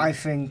 Okay. I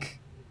think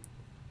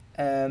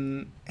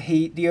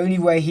the only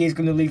way he is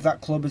going to leave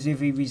that club is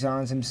if he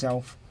resigns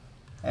himself.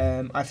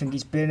 I think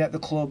he's been at the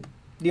club.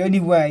 The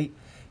only way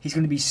he's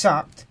going to be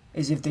sacked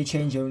is if they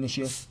change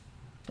ownership,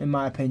 in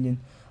my opinion.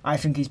 I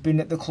think he's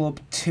been at the club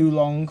too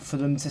long for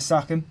them to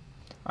sack him.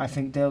 I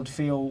think they'll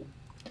feel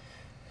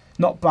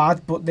not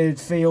bad, but they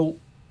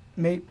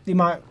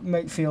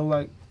might feel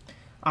like,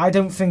 I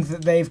don't think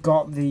that they've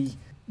got the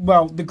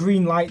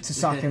green light to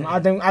sack him. I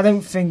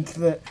don't think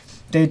that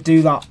they'd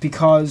do that,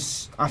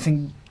 because I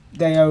think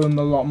they owe him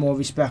a lot more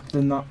respect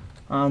than that.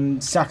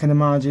 And sacking the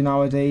manager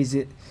nowadays,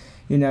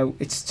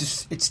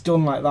 it's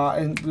done like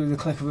that with the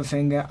click of a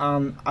finger,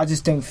 and I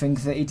just don't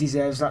think that he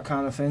deserves that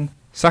kind of thing.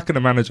 Sacking a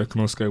manager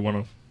can also go one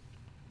of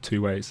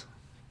two ways.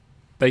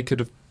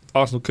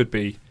 Arsenal could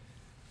be,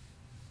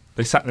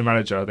 they sack the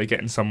manager, they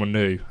get in someone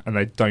new, and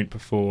they don't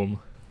perform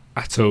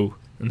at all,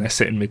 and they're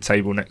sitting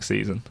mid-table next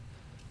season.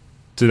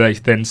 Do they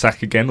then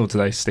sack again, or do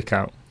they stick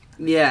out?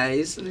 Yeah,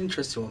 it's an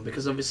interesting one,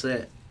 because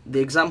obviously the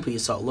example you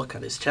sort of look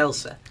at is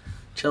Chelsea.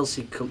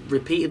 Chelsea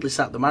repeatedly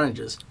sack the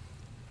managers,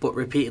 but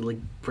repeatedly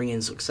bring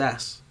in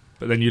success.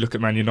 But then you look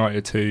at Man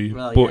United, who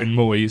bought in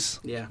Moyes,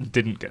 and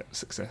didn't get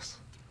success.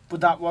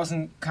 But that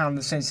wasn't kind of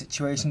the same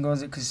situation,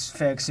 was it? Because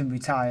Ferguson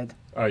retired.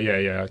 Oh,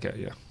 yeah, I get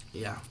it, yeah.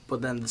 Yeah,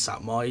 but then the sack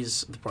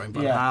Moyes, the point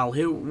Van Gaal,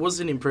 who was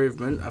an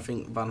improvement. I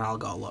think Van Gaal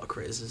got a lot of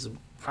criticism,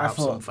 perhaps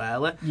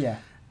unfairly. Yeah.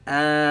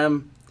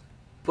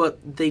 But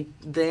they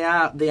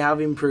have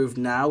improved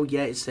now.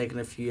 Yeah, it's taken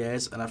a few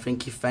years, and I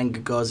think if Wenger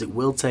goes, it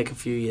will take a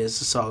few years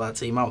to sort that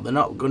team out. They're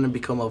not going to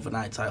become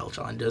overnight title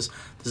challengers.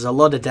 There's a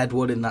lot of dead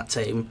wood in that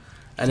team,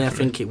 and definitely. I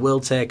think it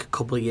will take a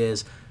couple of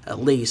years at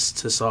least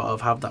to sort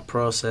of have that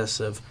process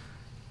of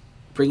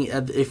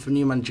if a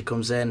new manager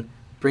comes in,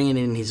 bringing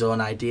in his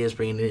own ideas,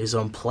 bringing in his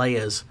own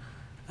players,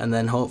 and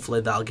then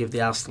hopefully that'll give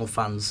the Arsenal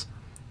fans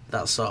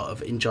that sort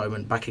of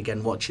enjoyment back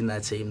again, watching their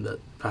team that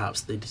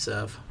perhaps they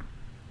deserve.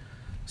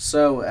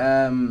 So,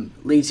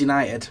 Leeds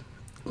United,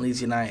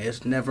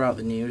 never out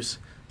the news,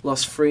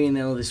 lost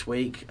 3-0 this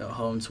week at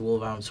home to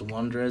Wolverhampton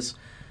Wanderers.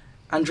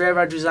 Andrea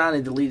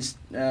Radrizzani, the Leeds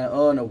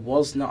owner,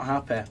 was not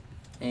happy.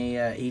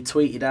 He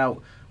tweeted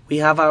out, "We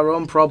have our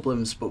own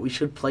problems, but we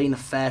should play in a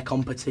fair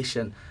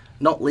competition.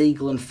 Not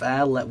legal and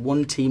fair, let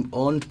one team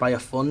owned by a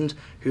fund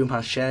whom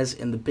has shares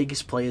in the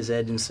biggest players'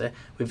 agency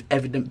with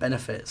evident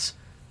benefits.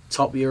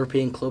 Top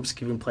European clubs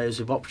giving players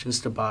with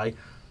options to buy.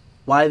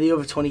 Why the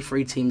other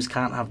 23 teams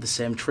can't have the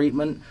same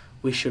treatment?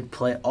 We should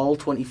play all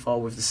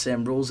 24 with the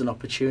same rules and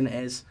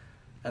opportunities."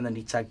 And then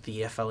he tagged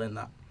the EFL in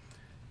that.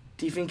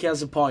 Do you think he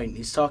has a point?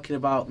 He's talking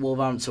about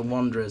Wolverhampton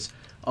Wanderers.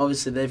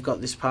 Obviously, they've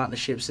got this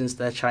partnership since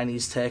their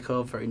Chinese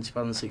takeover in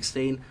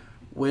 2016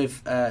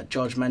 with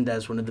George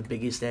Mendes, one of the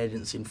biggest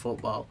agents in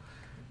football.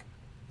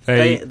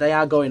 They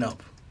are going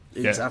up.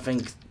 I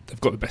think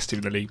they've got the best team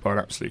in the league by an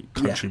absolute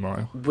country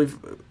mile.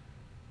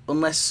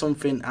 Unless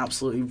something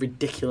absolutely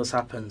ridiculous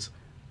happens,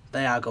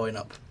 they are going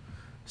up.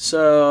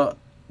 So,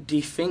 do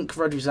you think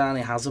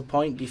Radrizzani has a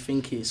point? Do you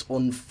think it's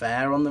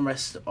unfair on the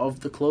rest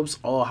of the clubs?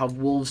 Or have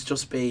Wolves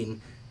just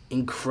been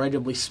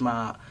incredibly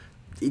smart?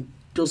 It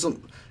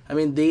doesn't... I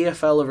mean, the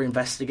EFL are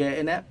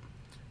investigating it,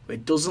 but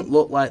it doesn't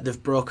look like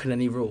they've broken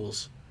any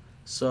rules.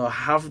 So,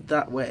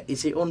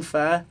 is it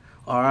unfair?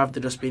 Or have they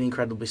just been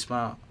incredibly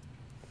smart?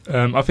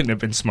 I think they've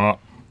been smart.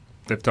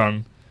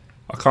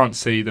 I can't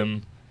see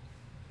them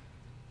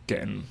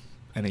getting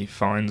any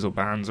fines or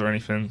bans or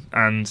anything,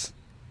 and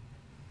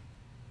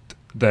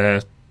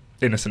they're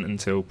innocent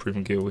until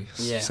proven guilty.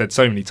 Said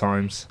so many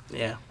times.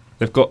 Yeah,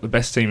 they've got the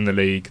best team in the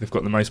league. They've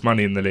got the most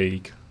money in the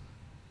league.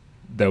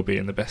 They'll be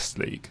in the best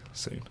league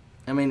soon.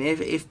 I mean,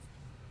 if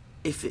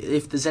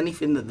there's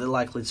anything that they're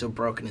likely to have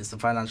broken, it's the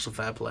financial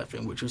fair play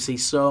thing, which we see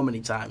so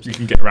many times. You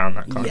can get around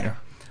that, can't you?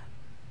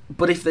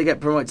 But if they get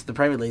promoted to the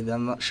Premier League, then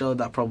I'm not sure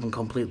that problem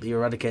completely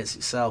eradicates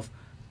itself,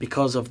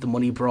 because of the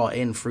money brought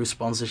in through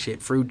sponsorship,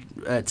 through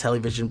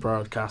television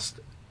broadcast,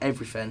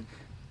 everything.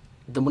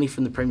 The money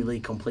from the Premier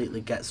League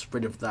completely gets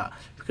rid of that,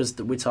 because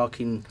we're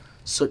talking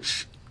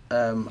such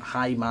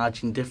high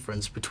margin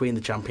difference between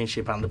the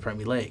Championship and the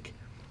Premier League.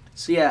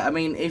 So yeah, I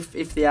mean,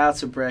 if they are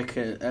to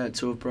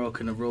have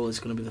broken a rule, it's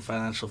going to be the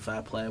financial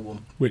fair play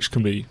one, which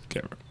can be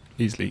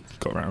easily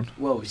got around.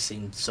 Well, we've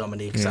seen so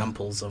many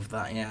examples of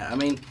that. Yeah, I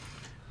mean,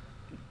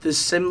 the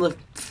similar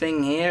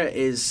thing here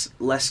is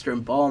Leicester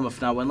and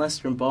Bournemouth. Now, when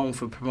Leicester and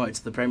Bournemouth were promoted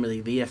to the Premier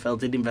League, the EFL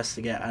did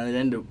investigate, and it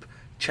ended up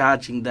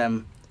charging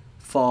them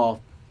for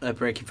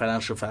breaking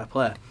financial fair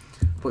play.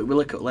 But we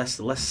look at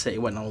Leicester. Leicester City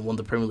went on and won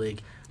the Premier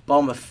League.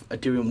 Bournemouth are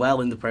doing well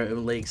in the Premier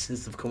League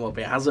since they've come up.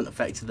 It hasn't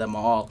affected them at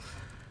all.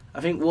 I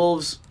think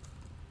Wolves,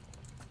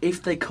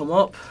 if they come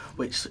up,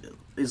 which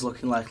is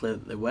looking likely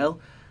that they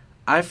will,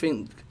 I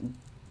think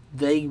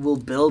they will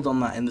build on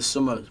that in the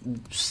summer,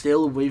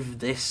 still with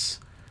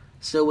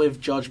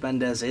George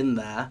Mendes in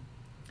there,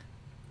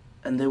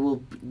 and they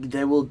will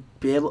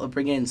be able to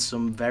bring in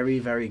some very,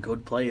 very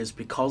good players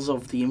because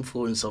of the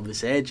influence of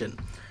this agent.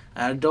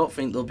 And I don't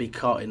think they'll be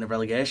caught in a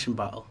relegation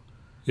battle.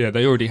 Yeah,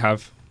 they already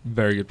have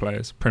very good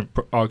players,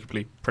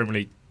 arguably Premier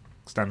League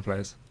standard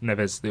players.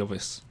 Neves, the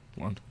obvious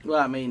one. Well,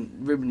 I mean,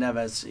 Ruben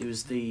Neves, he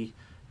was the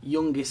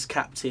youngest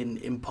captain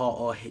in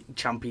Porto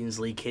Champions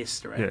League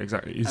history. Yeah,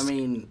 exactly.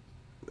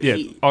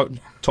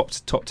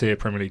 Top tier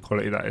Premier League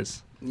quality, that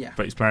is. Yeah.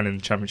 But he's playing in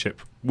the Championship.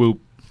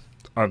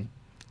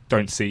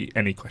 Don't see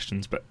any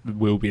questions, but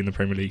will be in the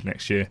Premier League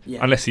next year.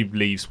 Yeah. Unless he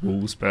leaves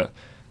Wolves, but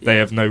they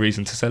have no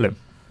reason to sell him.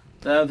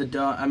 No, they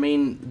don't. I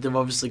mean, they've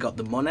obviously got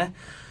the money.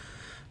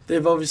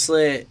 They've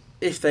obviously,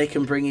 if they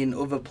can bring in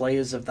other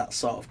players of that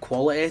sort of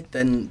quality,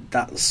 then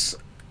that's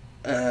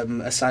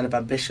a sign of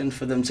ambition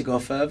for them to go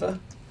further.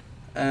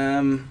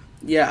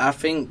 Yeah, I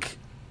think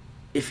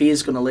if he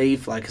is going to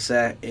leave, like you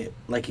say,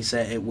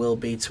 it will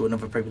be to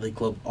another Premier League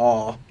club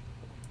or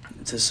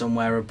to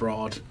somewhere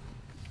abroad.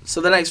 So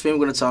the next thing we're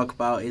going to talk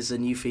about is a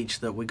new feature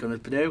that we're going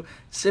to do,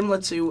 similar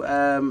to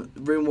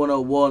Room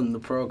 101, the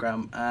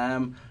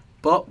programme,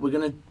 but we're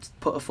going to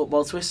put a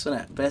football twist on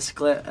it.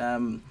 Basically,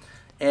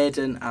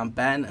 Aidan and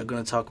Ben are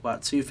going to talk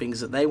about two things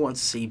that they want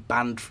to see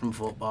banned from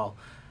football,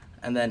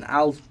 and then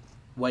I'll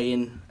weigh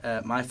in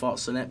my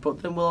thoughts on it,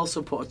 but then we'll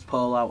also put a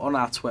poll out on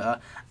our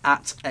Twitter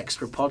at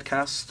Extra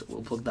Podcast.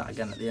 We'll plug that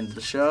again at the end of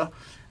the show.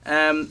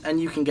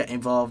 And you can get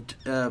involved,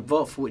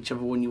 vote for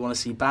whichever one you want to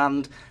see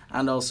banned,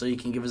 and also you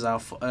can give us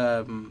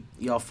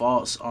your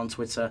thoughts on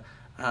Twitter,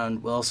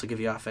 and we'll also give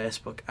you our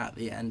Facebook at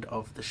the end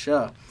of the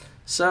show.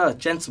 So,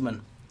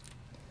 gentlemen,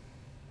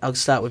 I'll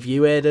start with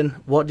you,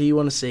 Aidan. What do you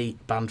want to see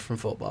banned from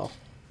football?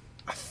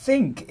 I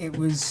think it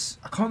was,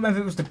 I can't remember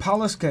if it was the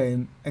Palace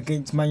game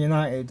against Man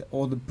United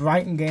or the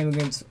Brighton game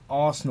against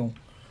Arsenal.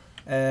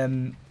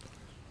 Corner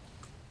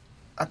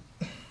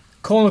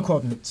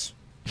quadrants.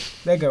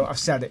 There you go, I've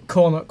said it.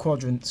 Corner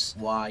quadrants.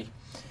 Why?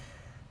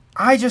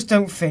 I just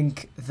don't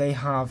think they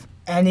have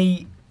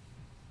any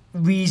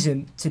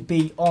reason to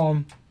be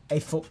on a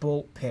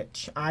football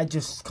pitch. I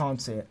just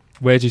can't see it.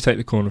 Where do you take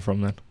the corner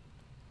from then?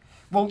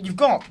 Well, you've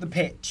got the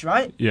pitch,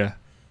 right? Yeah.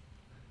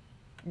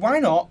 Why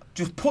not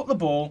just put the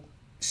ball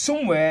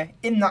somewhere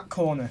in that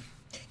corner?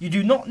 You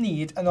do not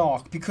need an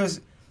arc,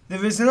 because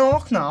there is an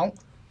arc now,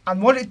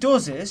 and what it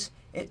does is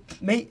it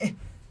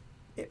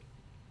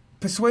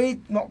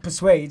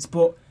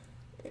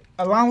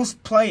allows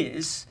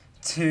players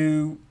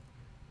to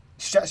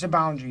stretch the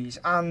boundaries.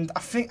 And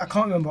I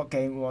can't remember what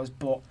game it was,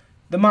 but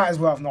there might as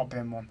well have not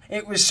been one.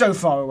 It was so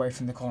far away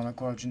from the corner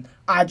quadrant.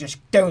 I just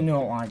don't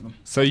like them.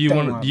 So you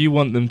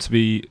want them to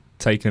be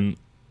taken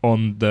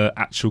on the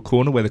actual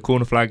corner where the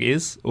corner flag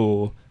is,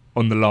 or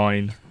on the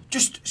line?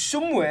 Just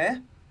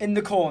somewhere in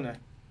the corner.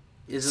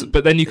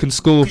 But then you can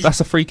score.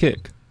 That's a free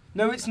kick.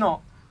 No, it's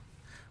not.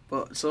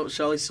 But so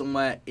surely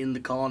somewhere in the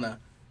corner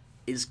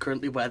is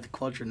currently where the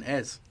quadrant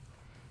is.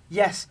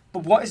 Yes,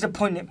 but what is the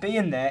point in it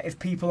being there if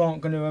people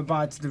aren't going to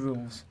abide to the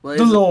rules? Well,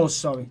 the laws,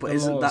 sorry. But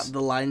isn't it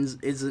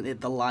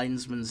the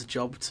linesman's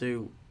job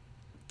to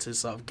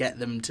sort of get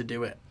them to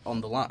do it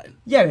on the line?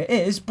 Yeah, it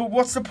is, but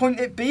what's the point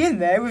in it being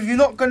there if you're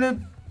not going to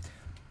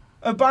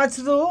abide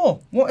to the law?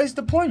 What is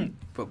the point?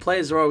 But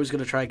players are always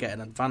going to try and get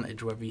an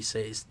advantage, whether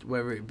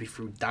it be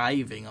through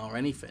diving or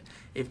anything.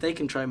 If they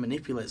can try and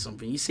manipulate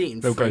something, you see it in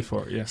they'll go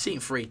for it. Yeah, you see it in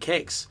free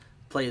kicks.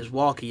 Players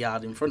walk a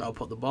yard in front or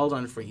put the ball down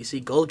in front. You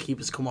see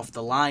goalkeepers come off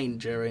the line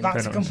during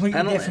That's penalties. A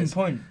completely different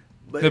point.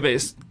 But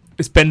it's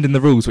bending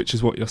the rules, which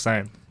is what you're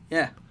saying.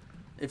 Yeah.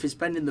 If it's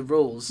bending the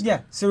rules...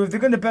 Yeah, so if they're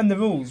going to bend the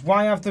rules,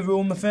 why have the rule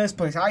in the first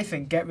place? I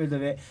think get rid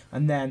of it,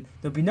 and then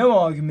there'll be no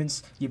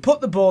arguments. You put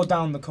the ball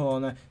down the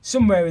corner,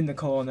 somewhere in the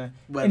corner,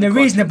 in a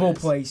reasonable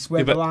place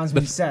where the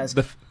linesman says...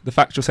 The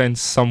fact you're saying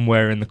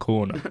somewhere in the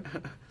corner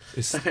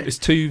is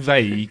too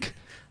vague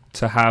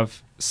to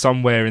have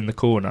somewhere in the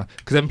corner,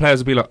 because then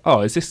players will be like,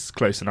 oh, is this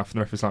close enough? And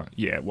the referee's like,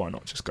 yeah, why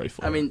not just go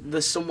for it? I mean,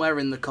 the somewhere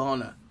in the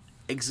corner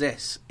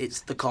exists.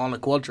 It's the corner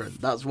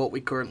quadrant. That's what we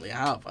currently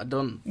have.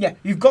 Yeah,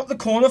 you've got the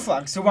corner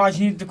flag, so why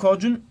do you need the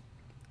quadrant?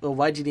 Well,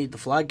 why do you need the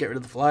flag? Get rid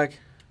of the flag.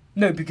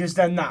 No, because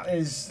then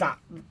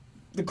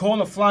the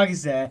corner flag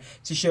is there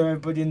to show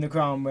everybody in the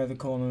ground where the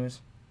corner is.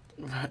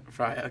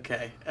 Right,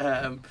 okay.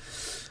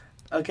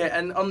 Okay,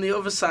 and on the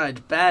other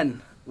side,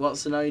 Ben,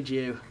 what's annoyed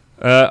you?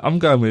 I'm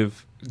going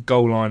with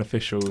goal line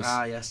officials.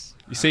 Ah, yes.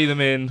 You see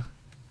them in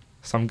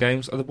some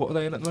games. What are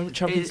they in at the moment?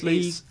 Champions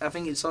League? I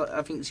think it's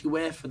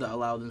UEFA that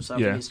allow them. So I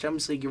think it's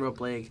Champions League,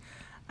 Europa League,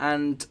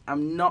 and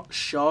I'm not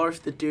sure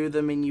if they do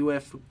them in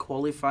UEFA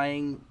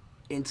qualifying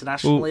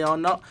internationally or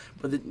not.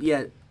 But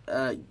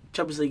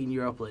Champions League and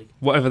Europa League.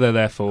 Whatever they're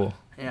there for.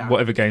 Yeah.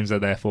 Whatever games they're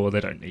there for,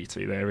 they don't need to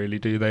be there, really,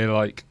 do they?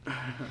 Like,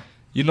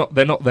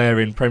 they're not there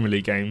in Premier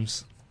League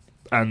games,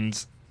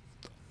 and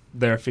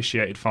they're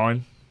officiated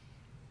fine.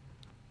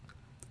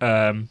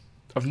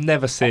 I've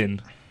never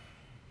seen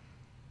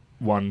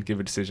one give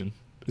a decision.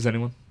 Is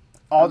anyone?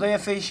 Are they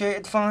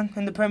officiated fine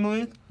in the Premier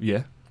League?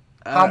 Yeah.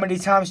 How many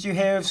times do you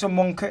hear of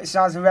someone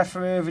criticise a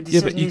referee over a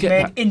decision he's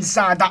made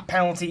inside that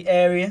penalty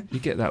area? You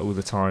get that all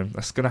the time.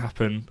 That's going to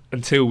happen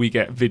until we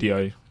get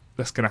video.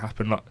 That's going to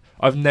happen. Like,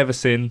 I've never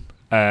seen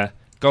a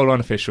goal line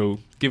official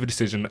give a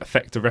decision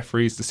affect a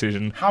referee's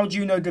decision. How do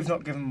you know they've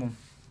not given one?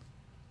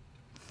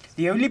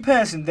 The only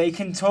person they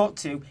can talk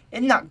to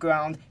in that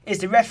ground is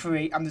the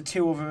referee and the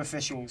two other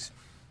officials.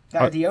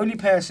 They're the only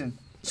person.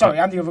 Sorry,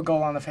 and the other goal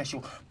line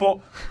official. But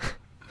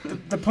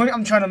the point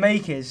I'm trying to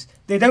make is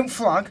they don't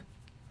flag,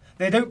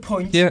 they don't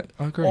point. Yeah,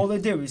 I agree. All they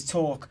do is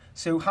talk.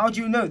 So how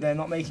do you know they're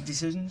not making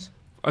decisions?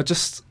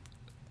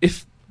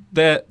 If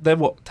they're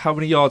what? How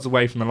many yards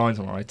away from the lines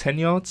am I? 10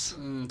 yards?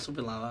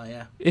 Something like that,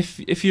 yeah.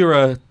 If you're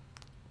a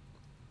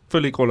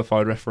fully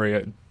qualified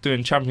referee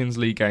doing Champions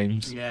League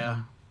games,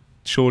 yeah,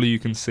 surely you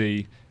can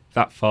see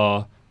that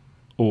far,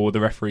 or the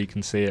referee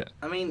can see it.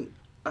 I mean,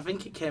 I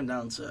think it came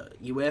down to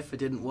UEFA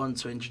didn't want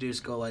to introduce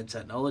goal line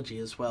technology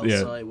as well, Yeah.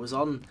 so it was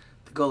on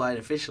the goal line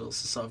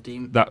officials to sort of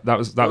deem. That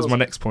was my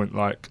next point.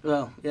 Like,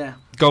 Well, yeah,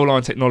 goal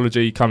line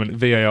technology coming,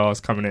 VAR's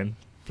coming in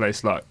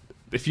place. Like,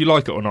 if you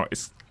like it or not,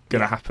 it's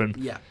gonna happen.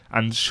 yeah.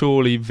 And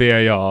surely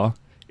VAR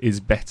is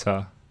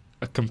better.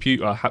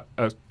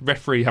 A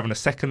referee having a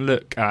second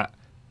look at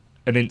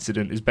an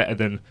incident is better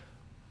than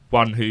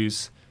one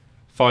who's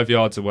 5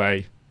 yards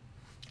away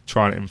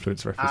trying to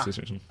influence the referee's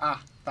decision.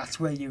 That's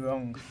where you're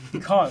wrong.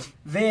 Because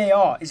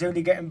VAR is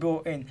only getting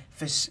brought in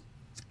for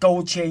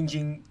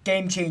goal-changing,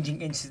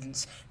 game-changing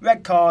incidents.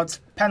 Red cards,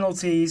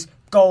 penalties,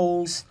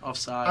 goals,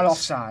 Offsides. and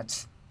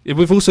offsides. Yeah,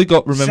 we've also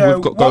got, So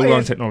we've got goal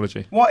line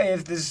technology. What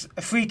if there's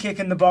a free kick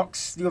in the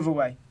box the other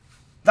way?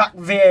 That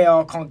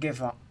VAR can't give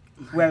that.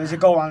 Whereas a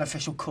goal line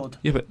official could.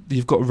 Yeah, but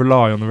you've got to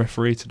rely on the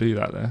referee to do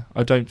that there.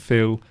 I don't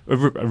feel... A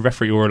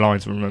referee or a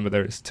linesman, remember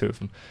there is two of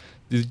them.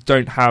 You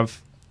don't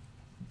have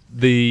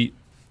the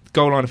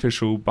goal line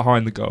official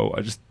behind the goal.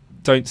 I just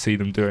don't see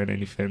them doing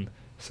anything,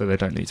 so they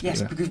don't need to be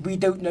Yes, there. because we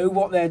don't know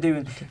what they're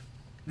doing.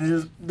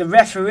 The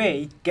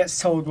referee gets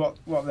told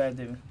what they're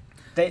doing.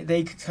 They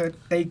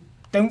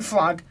don't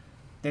flag,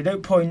 they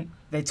don't point,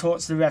 they talk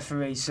to the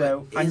referee.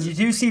 So, and you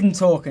do see them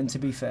talking, to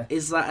be fair.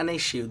 Is that an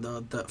issue, though,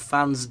 that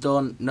fans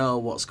don't know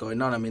what's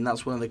going on? I mean,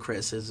 that's one of the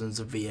criticisms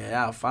of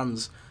VAR.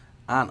 Fans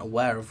aren't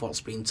aware of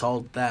what's being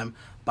told them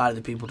by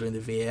the people doing the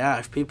VAR.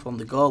 If people on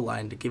the goal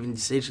line are giving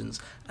decisions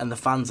and the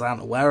fans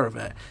aren't aware of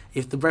it,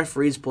 if the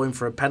referee's blowing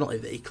for a penalty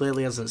that he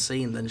clearly hasn't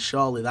seen, then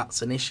surely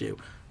that's an issue.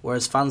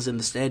 Whereas fans in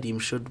the stadium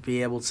should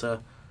be able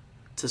to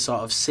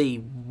sort of see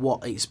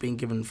what it's been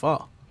given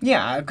for.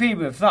 Yeah, I agree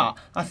with that.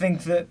 I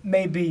think that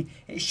maybe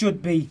it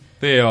should be.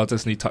 VAR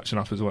does need touching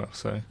up as well,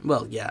 so...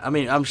 Well, yeah, I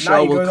mean, I'm Now sure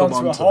you're we'll going come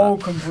on to on a to whole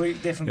that.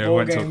 complete different Yeah, we ball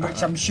won't talk game, about which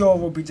that. I'm sure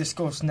will be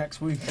discussed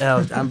next week.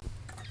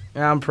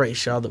 I'm pretty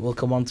sure that we'll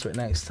come on to it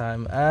next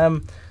time.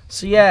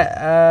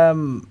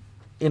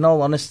 In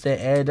all honesty,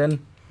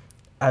 Aidan,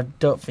 I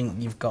don't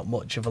think you've got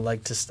much of a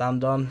leg to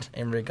stand on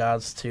in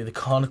regards to the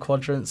corner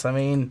quadrants. I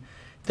mean,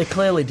 they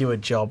clearly do a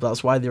job.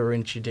 That's why they were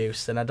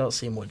introduced, and I don't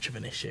see much of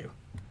an issue.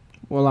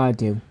 Well, I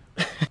do.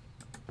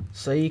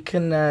 So you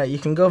can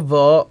go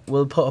vote.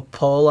 We'll put a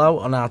poll out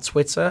on our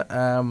Twitter,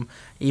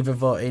 either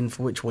voting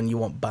for which one you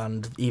want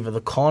banned, either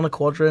the corner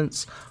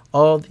quadrants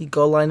or the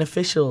goal line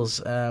officials.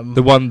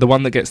 The one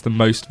that gets the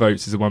most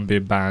votes is the one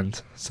being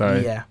banned. So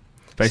yeah,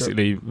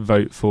 basically,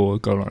 vote for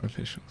goal line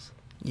officials.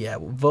 yeah,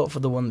 vote for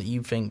the one that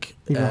you think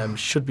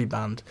should be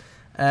banned.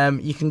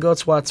 You can go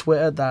to our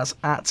Twitter. That's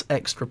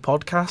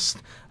 @extrapodcast.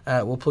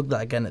 We'll plug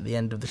that again at the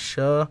end of the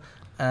show.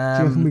 Do you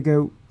reckon we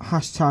go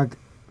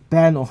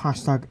 #Ben or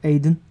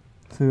 #Aidan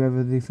for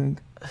whoever they think?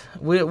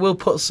 We'll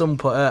put some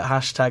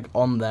hashtag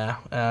on there.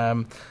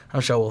 I'm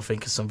sure we'll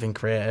think of something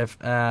creative.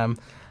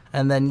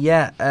 And then,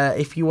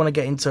 if you want to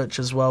get in touch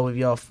as well with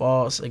your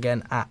thoughts,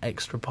 again,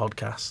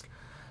 @extrapodcast.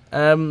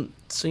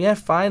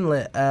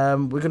 Finally,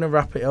 we're going to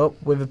wrap it up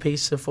with a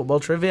piece of football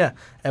trivia.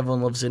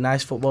 Everyone loves a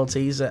nice football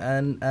teaser,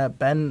 and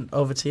Ben,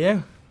 over to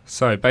you.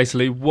 So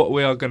basically what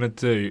we are going to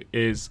do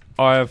is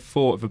I have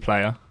thought of a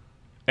player,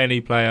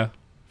 any player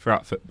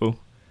throughout football,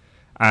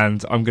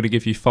 and I'm going to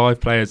give you 5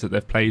 players that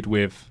they've played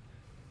with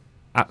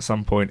at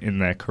some point in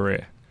their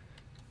career.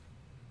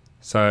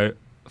 So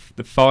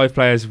the 5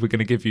 players we're going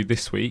to give you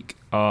this week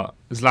are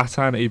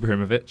Zlatan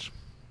Ibrahimovic,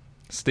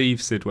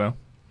 Steve Sidwell,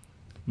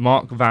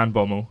 Mark Van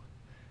Bommel,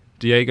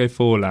 Diego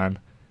Forlan,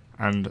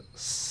 and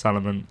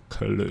Salomon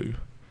Kalou.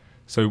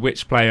 So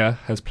which player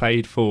has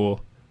played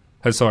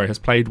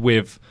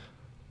with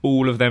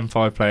all of them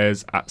 5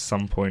 players at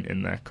some point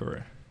in their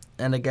career?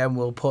 And again,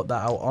 we'll put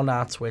that out on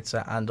our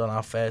Twitter and on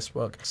our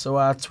Facebook. So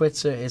our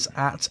Twitter is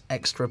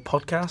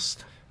 @extrapodcast.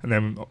 And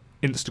then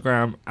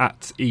Instagram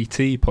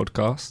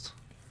 @ETPodcast.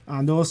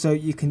 And also,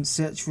 you can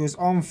search for us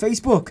on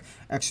Facebook,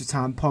 Extra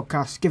Time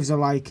Podcast. Give us a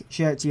like,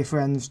 share it to your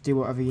friends, do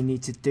whatever you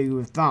need to do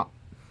with that.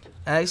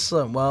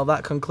 Excellent. Well,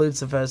 that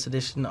concludes the first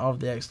edition of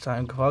the Extra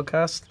Time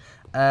Podcast.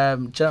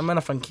 Gentlemen,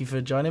 I thank you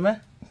for joining me.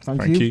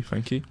 Thank you.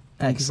 Thank you.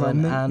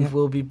 Excellent. And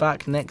we'll be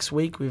back next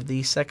week with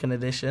the second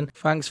edition.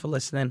 Thanks for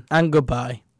listening, and goodbye.